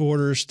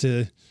orders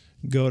to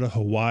go to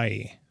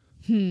Hawaii.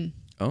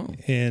 Oh.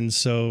 And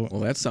so...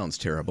 Well, that sounds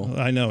terrible.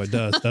 I know it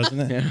does, doesn't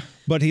it? Yeah.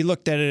 But he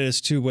looked at it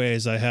as two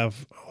ways.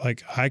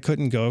 I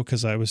couldn't go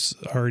because I was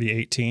already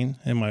 18,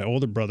 and my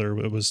older brother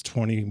was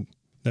 20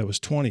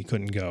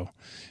 couldn't go.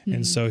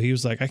 And so he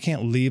was like, I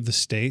can't leave the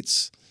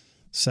States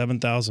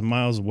 7,000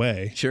 miles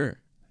away. Sure.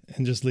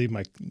 And just leave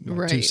my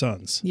two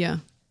sons. Yeah.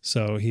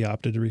 So he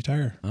opted to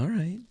retire. All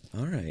right.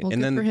 Well, and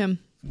good then for him.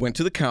 Went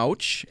to the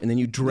couch, and then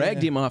you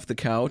dragged him off the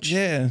couch.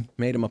 Yeah.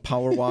 Made him a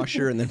power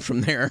washer, and then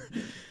from there,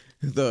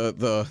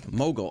 the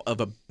mogul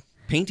of a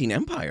painting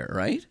empire,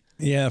 right?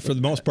 Yeah, for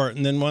the most part.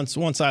 And then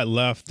once I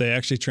left, they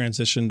actually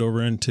transitioned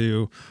over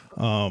into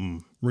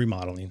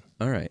remodeling.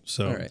 All right.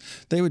 So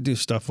they would do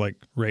stuff like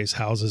raise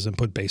houses and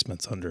put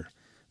basements under.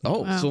 Oh,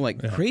 wow. So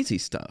like crazy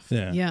stuff.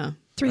 Yeah. Yeah.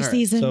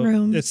 3-season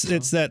rooms.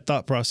 It's that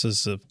thought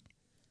process of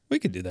we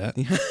could do that.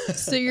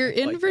 So you're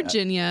in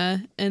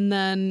Virginia, and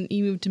then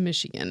you moved to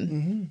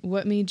Michigan.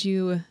 What made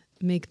you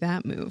make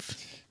that move?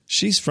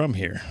 She's from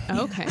here.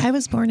 Okay. I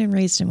was born and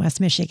raised in West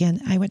Michigan.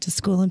 I went to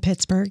school in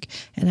Pittsburgh,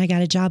 and I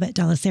got a job at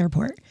Dulles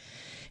Airport.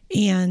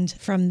 And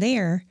from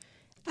there,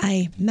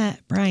 I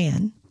met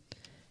Brian.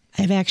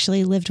 I've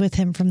actually lived with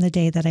him from the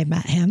day that I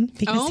met him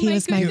because he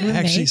was my roommate. You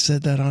actually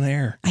said that on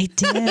air. I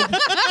did.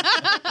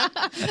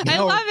 I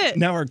love it.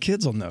 Now our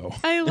kids will know.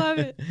 I love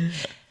it.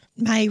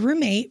 My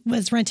roommate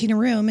was renting a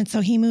room, and so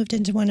he moved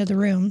into one of the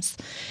rooms.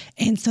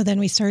 And so then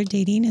we started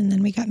dating, and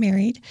then we got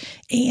married,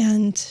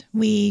 and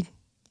we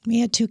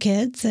had 2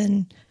 kids,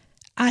 and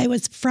I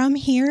was from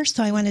here,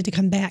 so I wanted to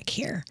come back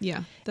here.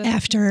 Yeah.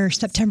 After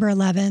September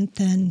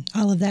 11th and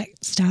all of that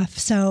stuff.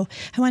 So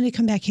I wanted to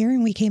come back here,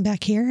 and we came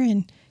back here,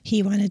 and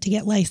he wanted to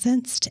get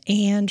licensed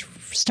and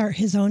start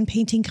his own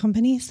painting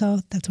company. So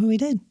that's what we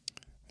did.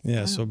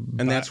 Yeah. So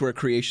and that's where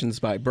Creations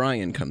by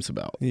Brian comes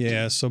about.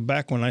 Yeah. So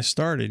back when I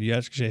started, you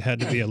actually had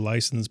to be a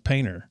licensed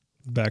painter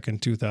back in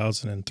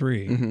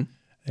 2003.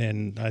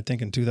 And I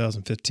think in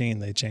 2015,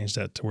 they changed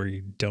that to where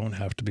you don't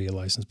have to be a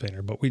licensed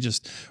painter, but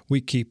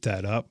we keep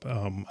that up.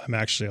 I'm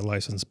actually a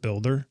licensed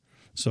builder,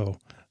 so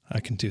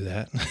I can do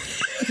that.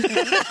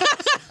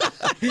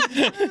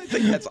 I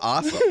think that's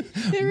awesome.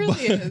 It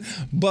really is.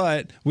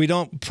 But we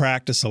don't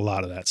practice a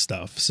lot of that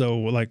stuff.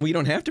 So you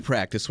don't have to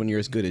practice when you're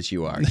as good as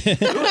you are. Do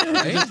it,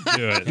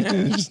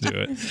 right? Just do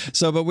it.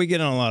 So, but we get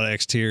on a lot of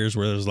exteriors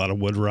where there's a lot of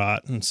wood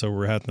rot, and so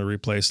we're having to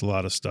replace a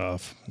lot of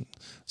stuff.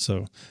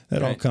 So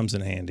that all comes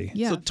in handy.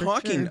 Yeah, so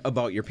talking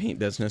about your paint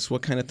business,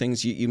 what kind of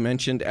things you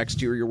mentioned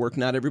exterior work?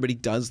 Not everybody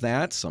does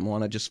that. Some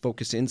want to just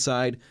focus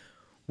inside.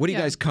 What do you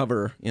guys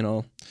cover,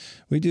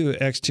 We do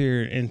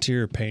exterior,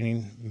 interior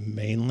painting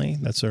mainly.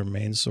 That's our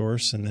main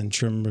source. And then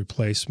trim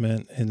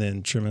replacement and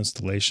then trim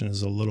installation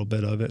is a little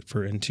bit of it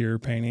for interior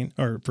painting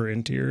or for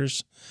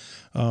interiors.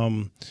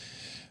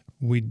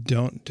 We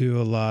don't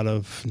do a lot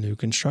of new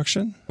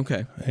construction.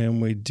 Okay.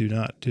 And we do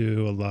not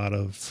do a lot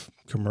of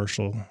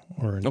commercial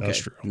or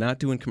industrial. Okay. Not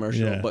doing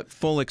commercial, but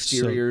full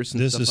exteriors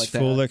and stuff like that. This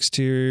is full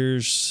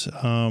exteriors.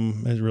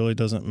 It really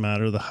doesn't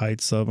matter the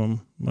heights of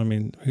them. I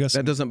mean,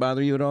 that doesn't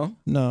bother you at all?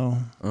 No.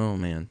 Oh,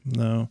 man.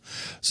 No.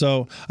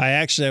 So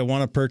I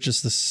want to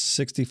purchase the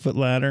 60-foot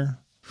ladder.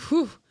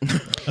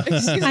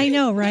 I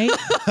know, right?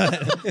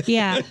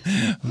 Yeah.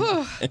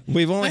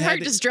 My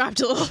heart just dropped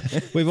a little.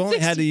 We've only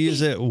had to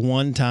use it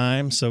one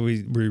time, so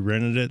we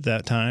rented it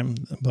that time.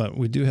 But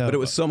we do have. But it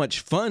was so much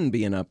fun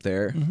being up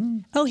there.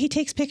 Oh, he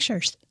takes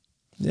pictures.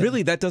 Yeah.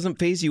 Really, that doesn't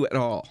faze you at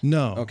all?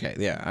 No. Okay,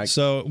 yeah.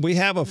 So we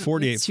have a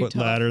 48-foot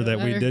ladder that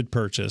we did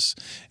purchase,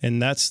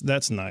 and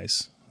that's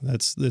nice.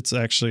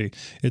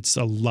 It's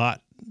a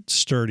lot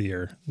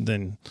sturdier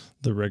than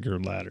the regular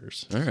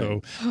ladders. All right.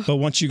 So, but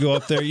once you go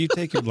up there, you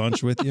take your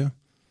lunch with you.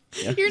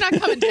 Yeah. You're not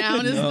coming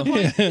down, is the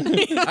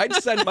point. I'd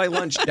send my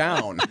lunch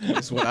down,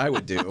 is what I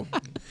would do,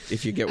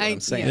 if you get what I'm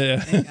saying.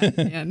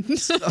 Yeah.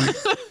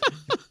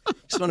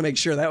 Just want to make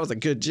sure that was a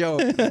good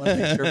joke. I want to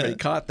make sure everybody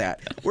caught that.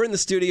 We're in the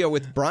studio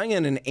with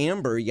Brian and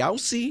Amber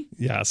Yasi.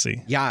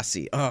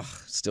 Ugh,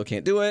 still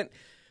can't do it.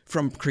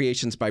 From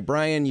Creations by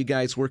Brian. You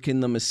guys work in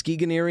the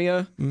Muskegon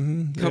area.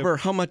 Cover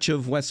how much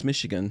of West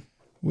Michigan?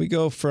 We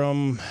go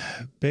from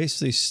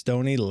basically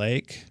Stony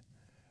Lake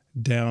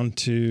down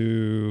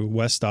to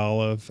West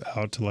Olive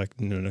out to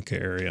like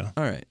Nunica area.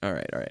 All right.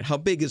 How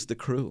big is the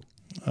crew?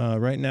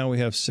 Right now we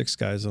have 6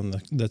 guys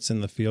that's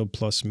in the field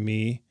plus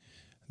me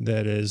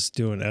that is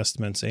doing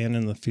estimates and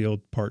in the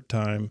field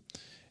part-time,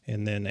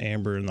 and then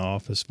Amber in the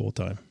office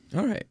full-time.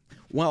 All right.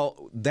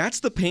 Well, that's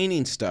the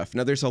painting stuff.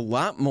 Now there's a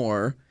lot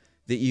more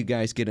that you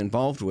guys get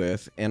involved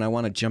with, and I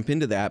want to jump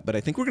into that, but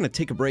I think we're going to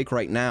take a break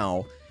right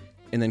now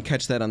and then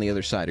catch that on the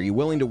other side. Are you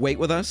willing to wait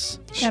with us?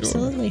 Sure.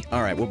 Absolutely.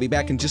 All right, we'll be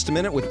back in just a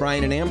minute with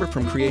Brian and Amber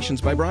from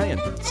Creations by Brian.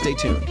 Stay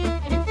tuned.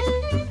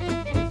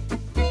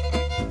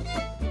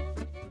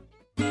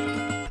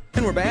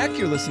 And we're back.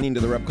 You're listening to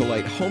the Repco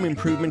Light Home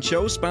Improvement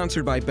Show,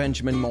 sponsored by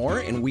Benjamin Moore,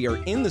 and we are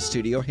in the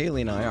studio.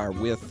 Haley and I are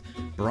with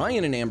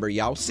Brian and Amber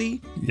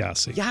Yasi.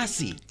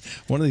 Yasi.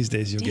 One of these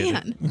days you'll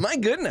get it. My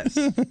goodness.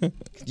 Do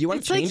you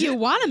want to change it? It's like you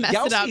want to mess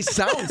it up. Yasi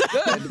sounds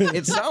good.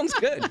 It sounds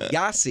good.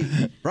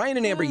 Yasi. Brian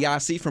and Amber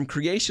Yasi from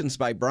Creations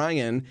by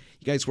Brian.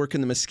 You guys work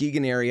in the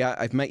Muskegon area.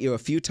 I've met you a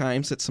few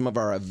times at some of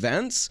our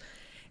events,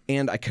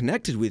 and I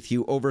connected with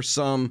you over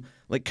some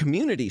like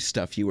community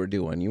stuff you were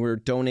doing. You were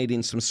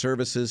donating some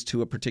services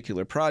to a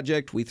particular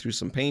project. We threw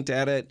some paint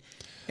at it,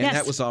 and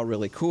that was all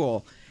really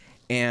cool.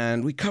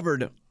 And we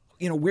covered,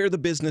 where the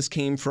business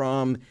came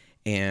from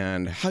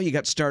and how you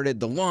got started,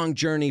 the long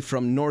journey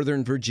from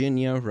Northern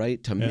Virginia,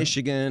 right, to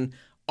Michigan,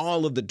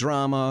 all of the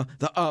drama,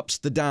 the ups,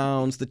 the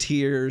downs, the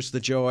tears, the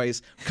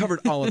joys. We covered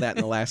all of that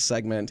in the last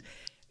segment.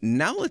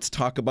 Now let's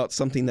talk about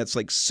something that's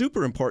like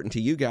super important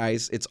to you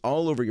guys. It's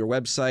all over your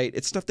website.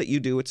 It's stuff that you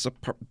do. It's a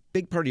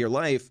big part of your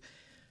life.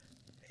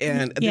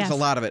 And there's a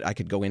lot of it I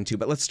could go into,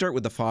 but let's start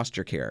with the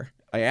foster care.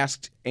 I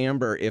asked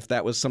Amber if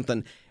that was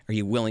something. Are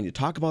you willing to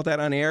talk about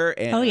that on air?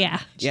 And, yeah.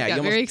 Yeah, you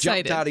almost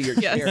jumped out of your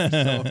chair.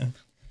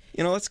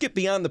 So, let's get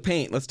beyond the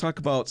paint. Let's talk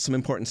about some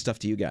important stuff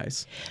to you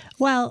guys.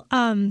 Well,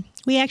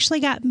 we actually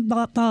got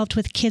involved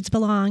with Kids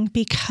Belong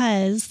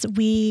because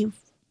we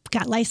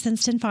got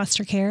licensed in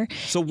foster care.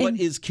 So what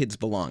is Kids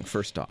Belong,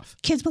 first off?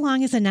 Kids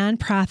Belong is a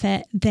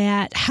nonprofit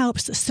that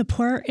helps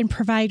support and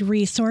provide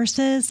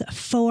resources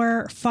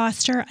for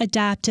foster,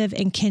 adoptive,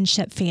 and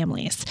kinship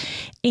families.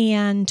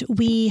 And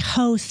we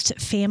host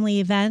family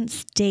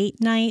events,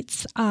 date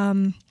nights.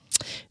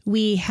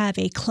 We have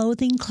a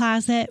clothing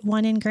closet,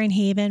 one in Grand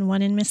Haven,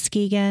 one in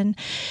Muskegon.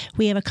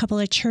 We have a couple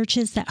of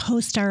churches that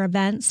host our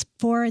events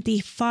for the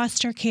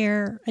foster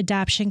care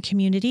adoption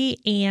community.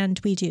 And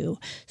we do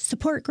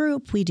support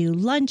group, we do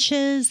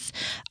lunches,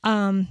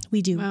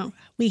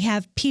 we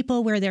have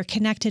people where they're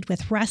connected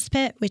with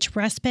respite, which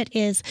respite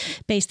is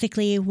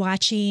basically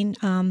watching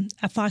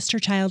a foster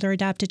child or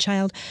adopted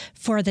child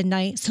for the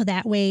night. So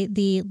that way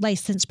the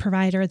licensed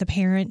provider, the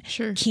parent,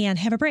 can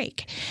have a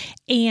break.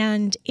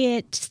 And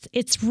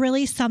it's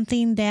really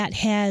something that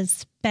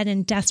has been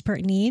in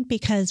desperate need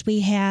because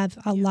we have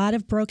a lot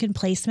of broken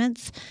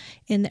placements,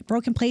 and that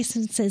broken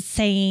placements is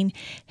saying,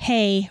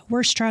 hey,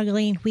 we're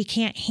struggling. We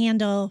can't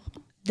handle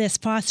this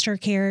foster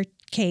care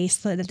case,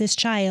 this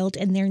child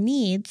and their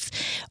needs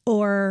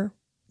or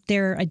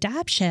their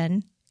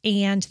adoption,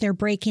 and they're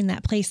breaking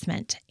that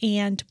placement.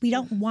 And we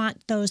don't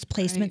want those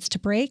placements to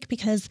break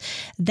because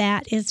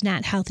that is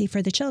not healthy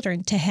for the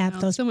children to have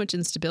those. So much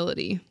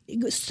instability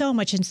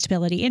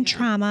And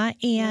trauma.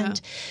 And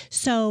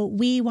so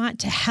we want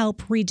to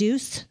help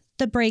reduce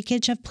the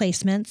breakage of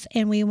placements,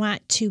 and we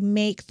want to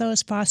make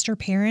those foster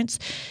parents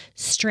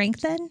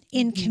strengthen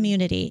in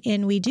community.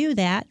 And we do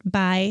that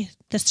by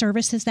the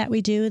services that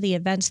we do, the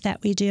events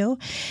that we do.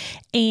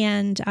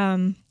 And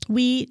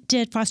we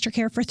did foster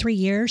care for 3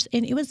 years,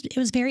 and it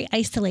was very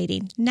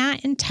isolating,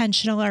 not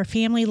intentional. Our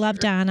family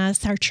loved on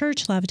us, our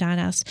church loved on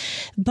us,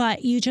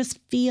 but you just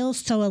feel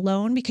so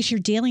alone because you're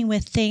dealing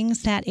with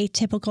things that a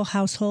typical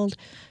household,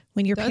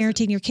 when you're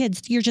parenting your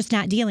kids, you're just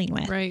not dealing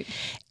with. Right.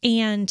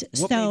 And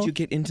what made you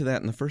get into that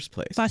in the first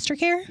place? Foster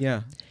care?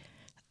 Yeah.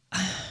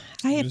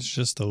 It was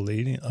just a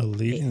leading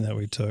that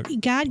we took.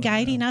 God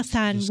guiding us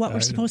on what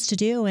we're supposed to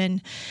do,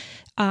 and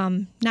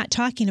not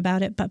talking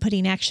about it, but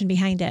putting action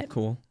behind it.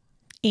 Cool.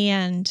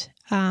 And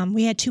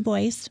we had 2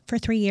 boys for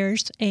 3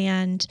 years,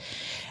 and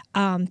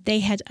they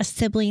had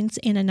siblings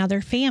in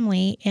another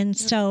family. And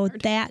so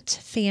that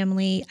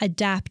family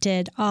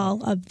adopted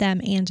all of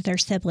them and their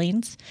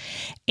siblings.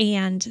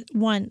 And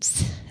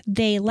once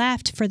they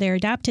left for their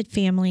adopted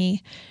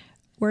family,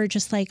 we're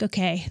just like,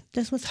 okay,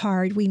 this was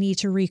hard. We need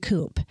to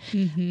recoup.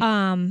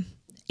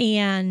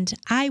 And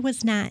I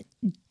was not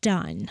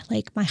done.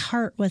 Like, my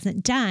heart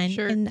wasn't done.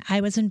 And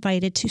I was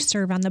invited to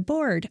serve on the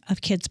board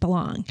of Kids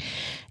Belong.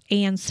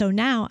 And so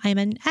now I'm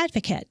an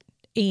advocate,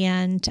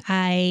 and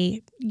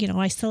I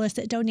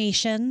solicit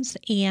donations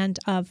and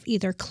of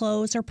either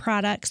clothes or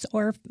products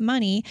or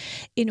money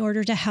in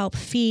order to help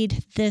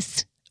feed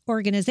this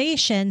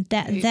organization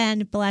that then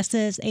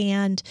blesses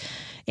and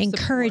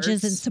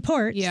encourages and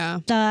supports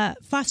the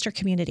foster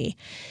community.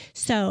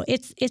 So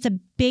it's a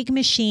big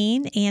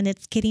machine, and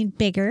it's getting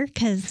bigger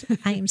because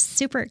I am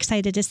super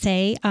excited to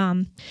say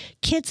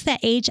kids that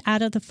age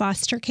out of the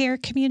foster care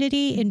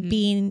community and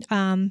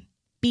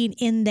being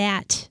in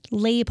that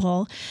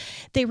label,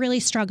 they really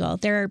struggle.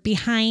 They're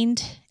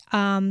behind,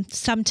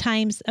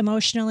 sometimes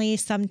emotionally,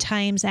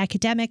 sometimes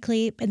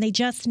academically, and they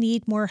just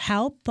need more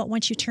help. But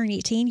once you turn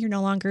 18, you're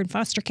no longer in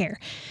foster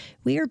care.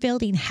 We are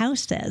building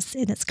houses,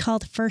 and it's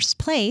called First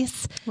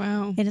Place.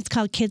 Wow. And it's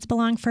called Kids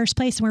Belong First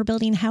Place. And we're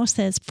building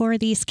houses for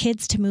these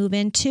kids to move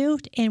into,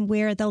 and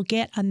where they'll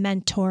get a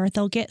mentor,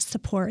 they'll get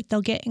support,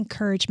 they'll get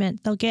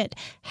encouragement, they'll get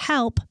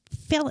help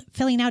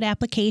filling out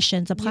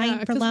applications,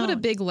 applying for loans. What a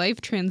big life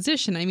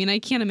transition. I mean, I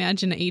can't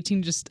imagine at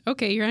 18 just,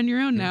 okay, you're on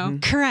your own now.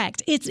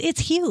 Correct. It's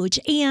huge.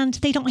 And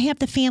they don't have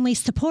the family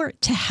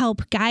support to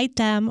help guide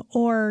them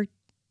or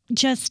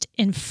just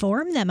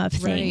inform them of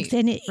things.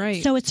 And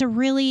so it's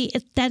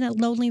then a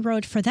lonely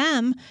road for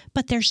them,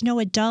 but there's no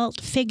adult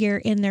figure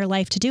in their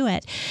life to do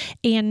it.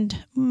 And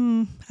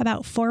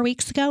about 4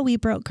 weeks ago, we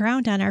broke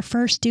ground on our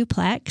first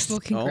duplex. Well,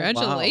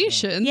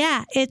 congratulations. Oh, wow.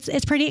 Yeah,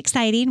 it's pretty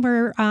exciting.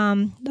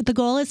 The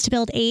goal is to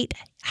build 8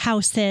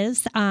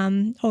 houses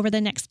over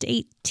the next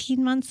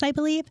 18 months, I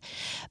believe.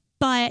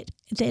 But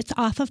it's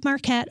off of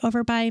Marquette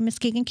over by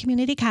Muskegon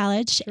Community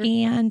College,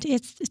 and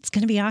it's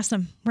going to be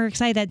awesome. We're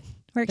excited.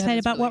 We're excited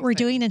about what we're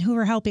doing and who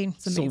we're helping.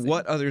 So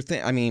what other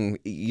thing? I mean,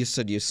 you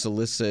said you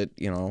solicit,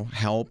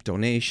 help,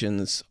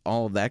 donations,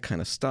 all of that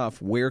kind of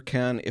stuff. Where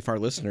if our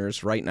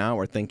listeners right now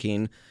are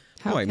thinking,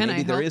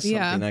 maybe there is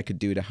something I could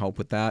do to help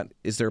with that.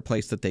 Is there a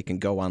place that they can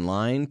go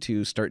online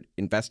to start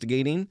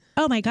investigating?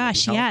 Oh my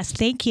gosh, yes.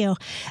 Thank you.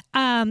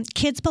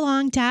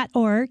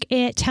 Kidsbelong.org.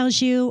 It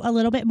tells you a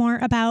little bit more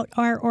about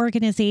our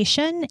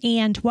organization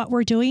and what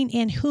we're doing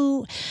and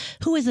who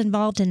is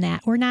involved in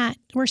that. We're not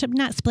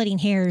splitting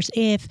hairs.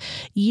 If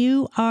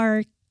you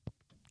are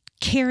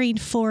caring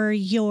for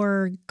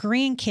your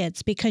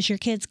grandkids because your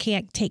kids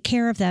can't take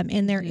care of them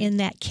and they're in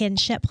that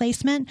kinship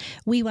placement,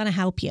 we want to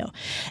help you.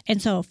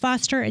 And so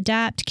foster,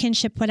 adopt,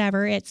 kinship,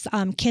 whatever, it's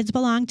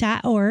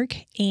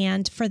kidsbelong.org.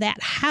 And for that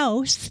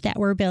house that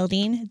we're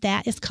building,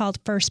 that is called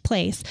First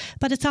Place.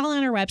 But it's all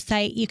on our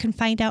website. You can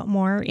find out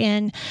more.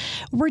 And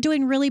we're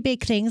doing really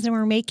big things and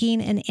we're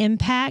making an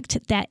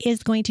impact that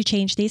is going to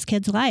change these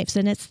kids' lives.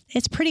 And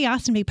it's pretty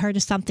awesome to be part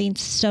of something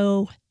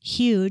so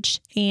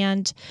huge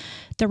and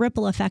the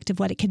ripple effect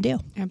of what it can do.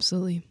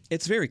 Absolutely.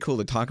 It's very cool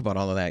to talk about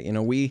all of that.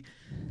 We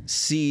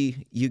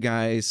see you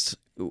guys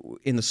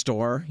in the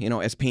store,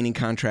 as painting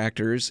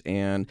contractors,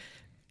 and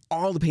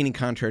all the painting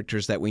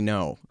contractors that we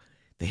know,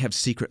 they have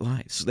secret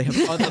lives. They have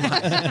other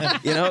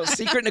lives,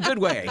 secret in a good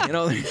way.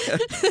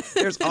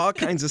 There's all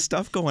kinds of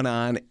stuff going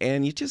on,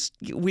 and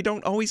we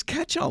don't always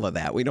catch all of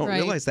that. We don't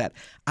realize that.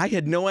 I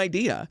had no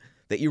idea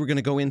that you were going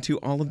to go into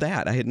all of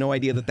that. I had no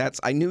idea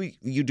I knew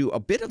you do a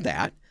bit of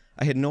that.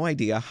 I had no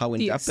idea how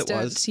in-depth it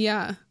was.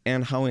 Yeah.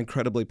 And how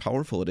incredibly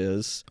powerful it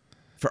is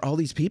for all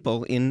these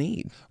people in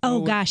need. Oh,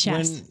 gosh,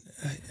 yes.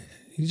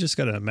 You just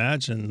got to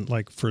imagine,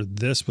 with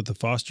this, with the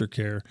foster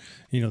care,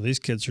 these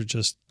kids are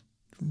just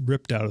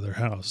ripped out of their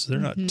house. They're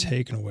not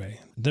taken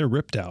away. They're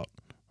ripped out.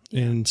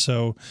 Yeah. And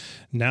so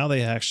now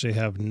they actually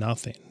have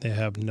nothing. They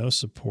have no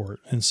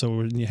support. And so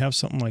when you have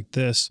something like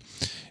this,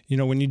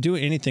 when you do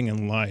anything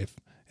in life,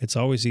 it's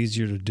always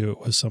easier to do it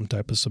with some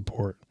type of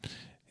support.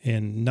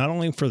 And not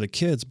only for the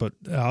kids, but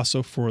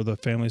also for the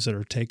families that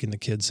are taking the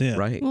kids in.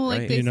 Right. Well,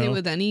 like they say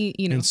with any,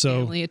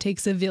 family, it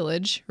takes a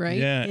village, right?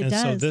 Yeah. It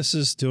does. So this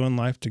is doing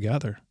life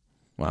together.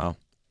 Wow.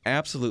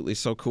 Absolutely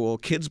so cool.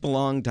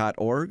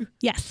 Kidsbelong.org?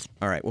 Yes.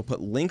 All right. We'll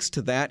put links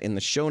to that in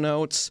the show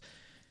notes.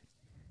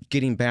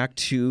 Getting back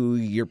to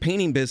your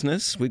painting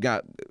business, we've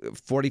got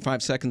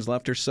 45 seconds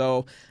left or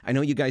so. I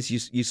know you guys,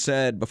 you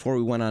said before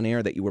we went on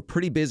air that you were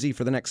pretty busy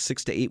for the next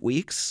 6 to 8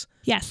 weeks.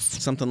 Yes.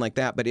 Something like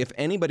that. But if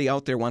anybody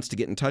out there wants to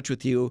get in touch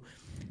with you,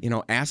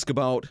 ask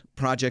about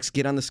projects,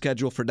 get on the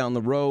schedule for down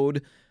the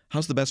road,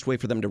 how's the best way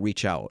for them to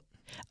reach out?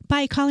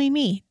 By calling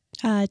me.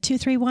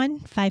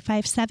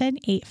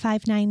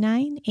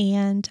 231-557-8599,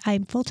 and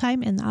I'm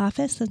full-time in the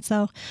office, and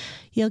so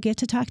you'll get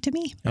to talk to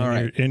me. All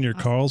right. And your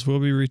calls will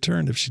be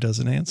returned if she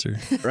doesn't answer.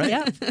 Right?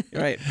 Yeah.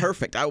 All right.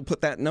 Perfect. I will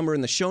put that number in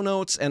the show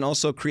notes, and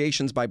also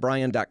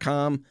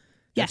creationsbybrian.com.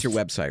 That's your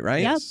website,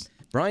 right? Yep.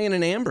 Brian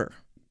and Amber,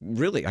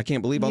 really, I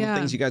can't believe all the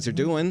things you guys are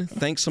doing.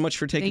 Thanks so much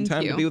for taking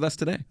time to be with us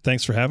today.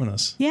 Thanks for having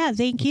us. Yeah,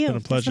 thank you. It's been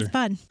a pleasure. This was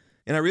fun.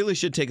 And I really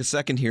should take a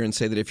second here and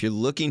say that if you're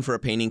looking for a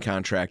painting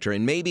contractor,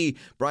 and maybe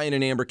Brian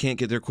and Amber can't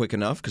get there quick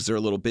enough because they're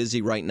a little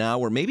busy right now,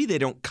 or maybe they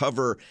don't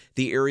cover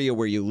the area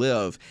where you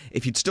live,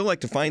 if you'd still like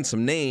to find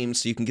some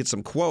names so you can get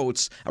some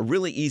quotes, a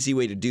really easy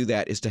way to do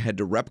that is to head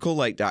to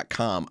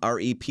repcolite.com,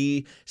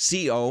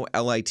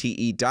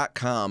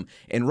 repcolite.com,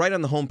 and right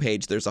on the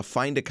homepage, there's a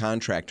Find a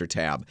Contractor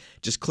tab.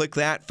 Just click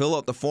that, fill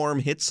out the form,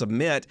 hit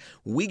submit.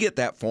 We get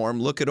that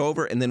form, look it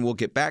over, and then we'll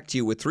get back to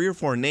you with 3 or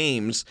 4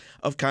 names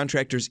of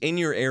contractors in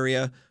your area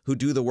who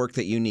do the work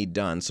that you need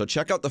done. So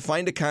check out the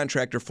Find a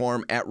Contractor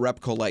form at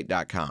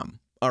repcolite.com.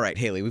 All right,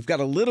 Haley, we've got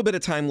a little bit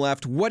of time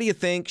left. What do you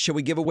think? Should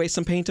we give away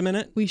some paint a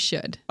minute? We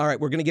should. All right,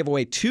 we're going to give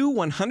away 2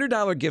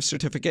 $100 gift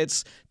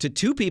certificates to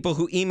 2 people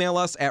who email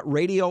us at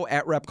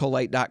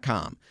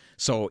radio@repcolite.com.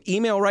 So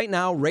email right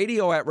now,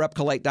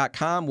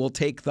 radio@repcolite.com. We'll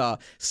take the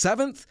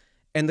 7th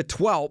and the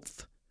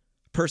 12th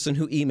person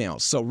who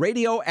emails. So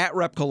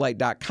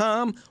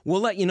radio@repcolite.com.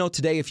 We'll let you know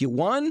today if you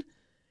won.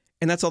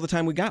 And that's all the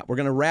time we got. We're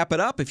going to wrap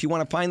it up. If you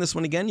want to find this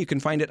one again, you can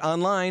find it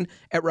online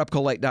at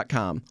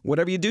repcolite.com.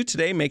 Whatever you do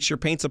today, make sure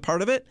paint's a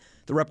part of it.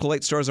 The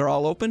Repcolite stores are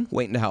all open,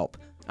 waiting to help.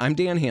 I'm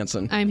Dan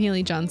Hansen. I'm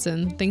Haley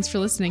Johnson. Thanks for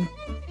listening.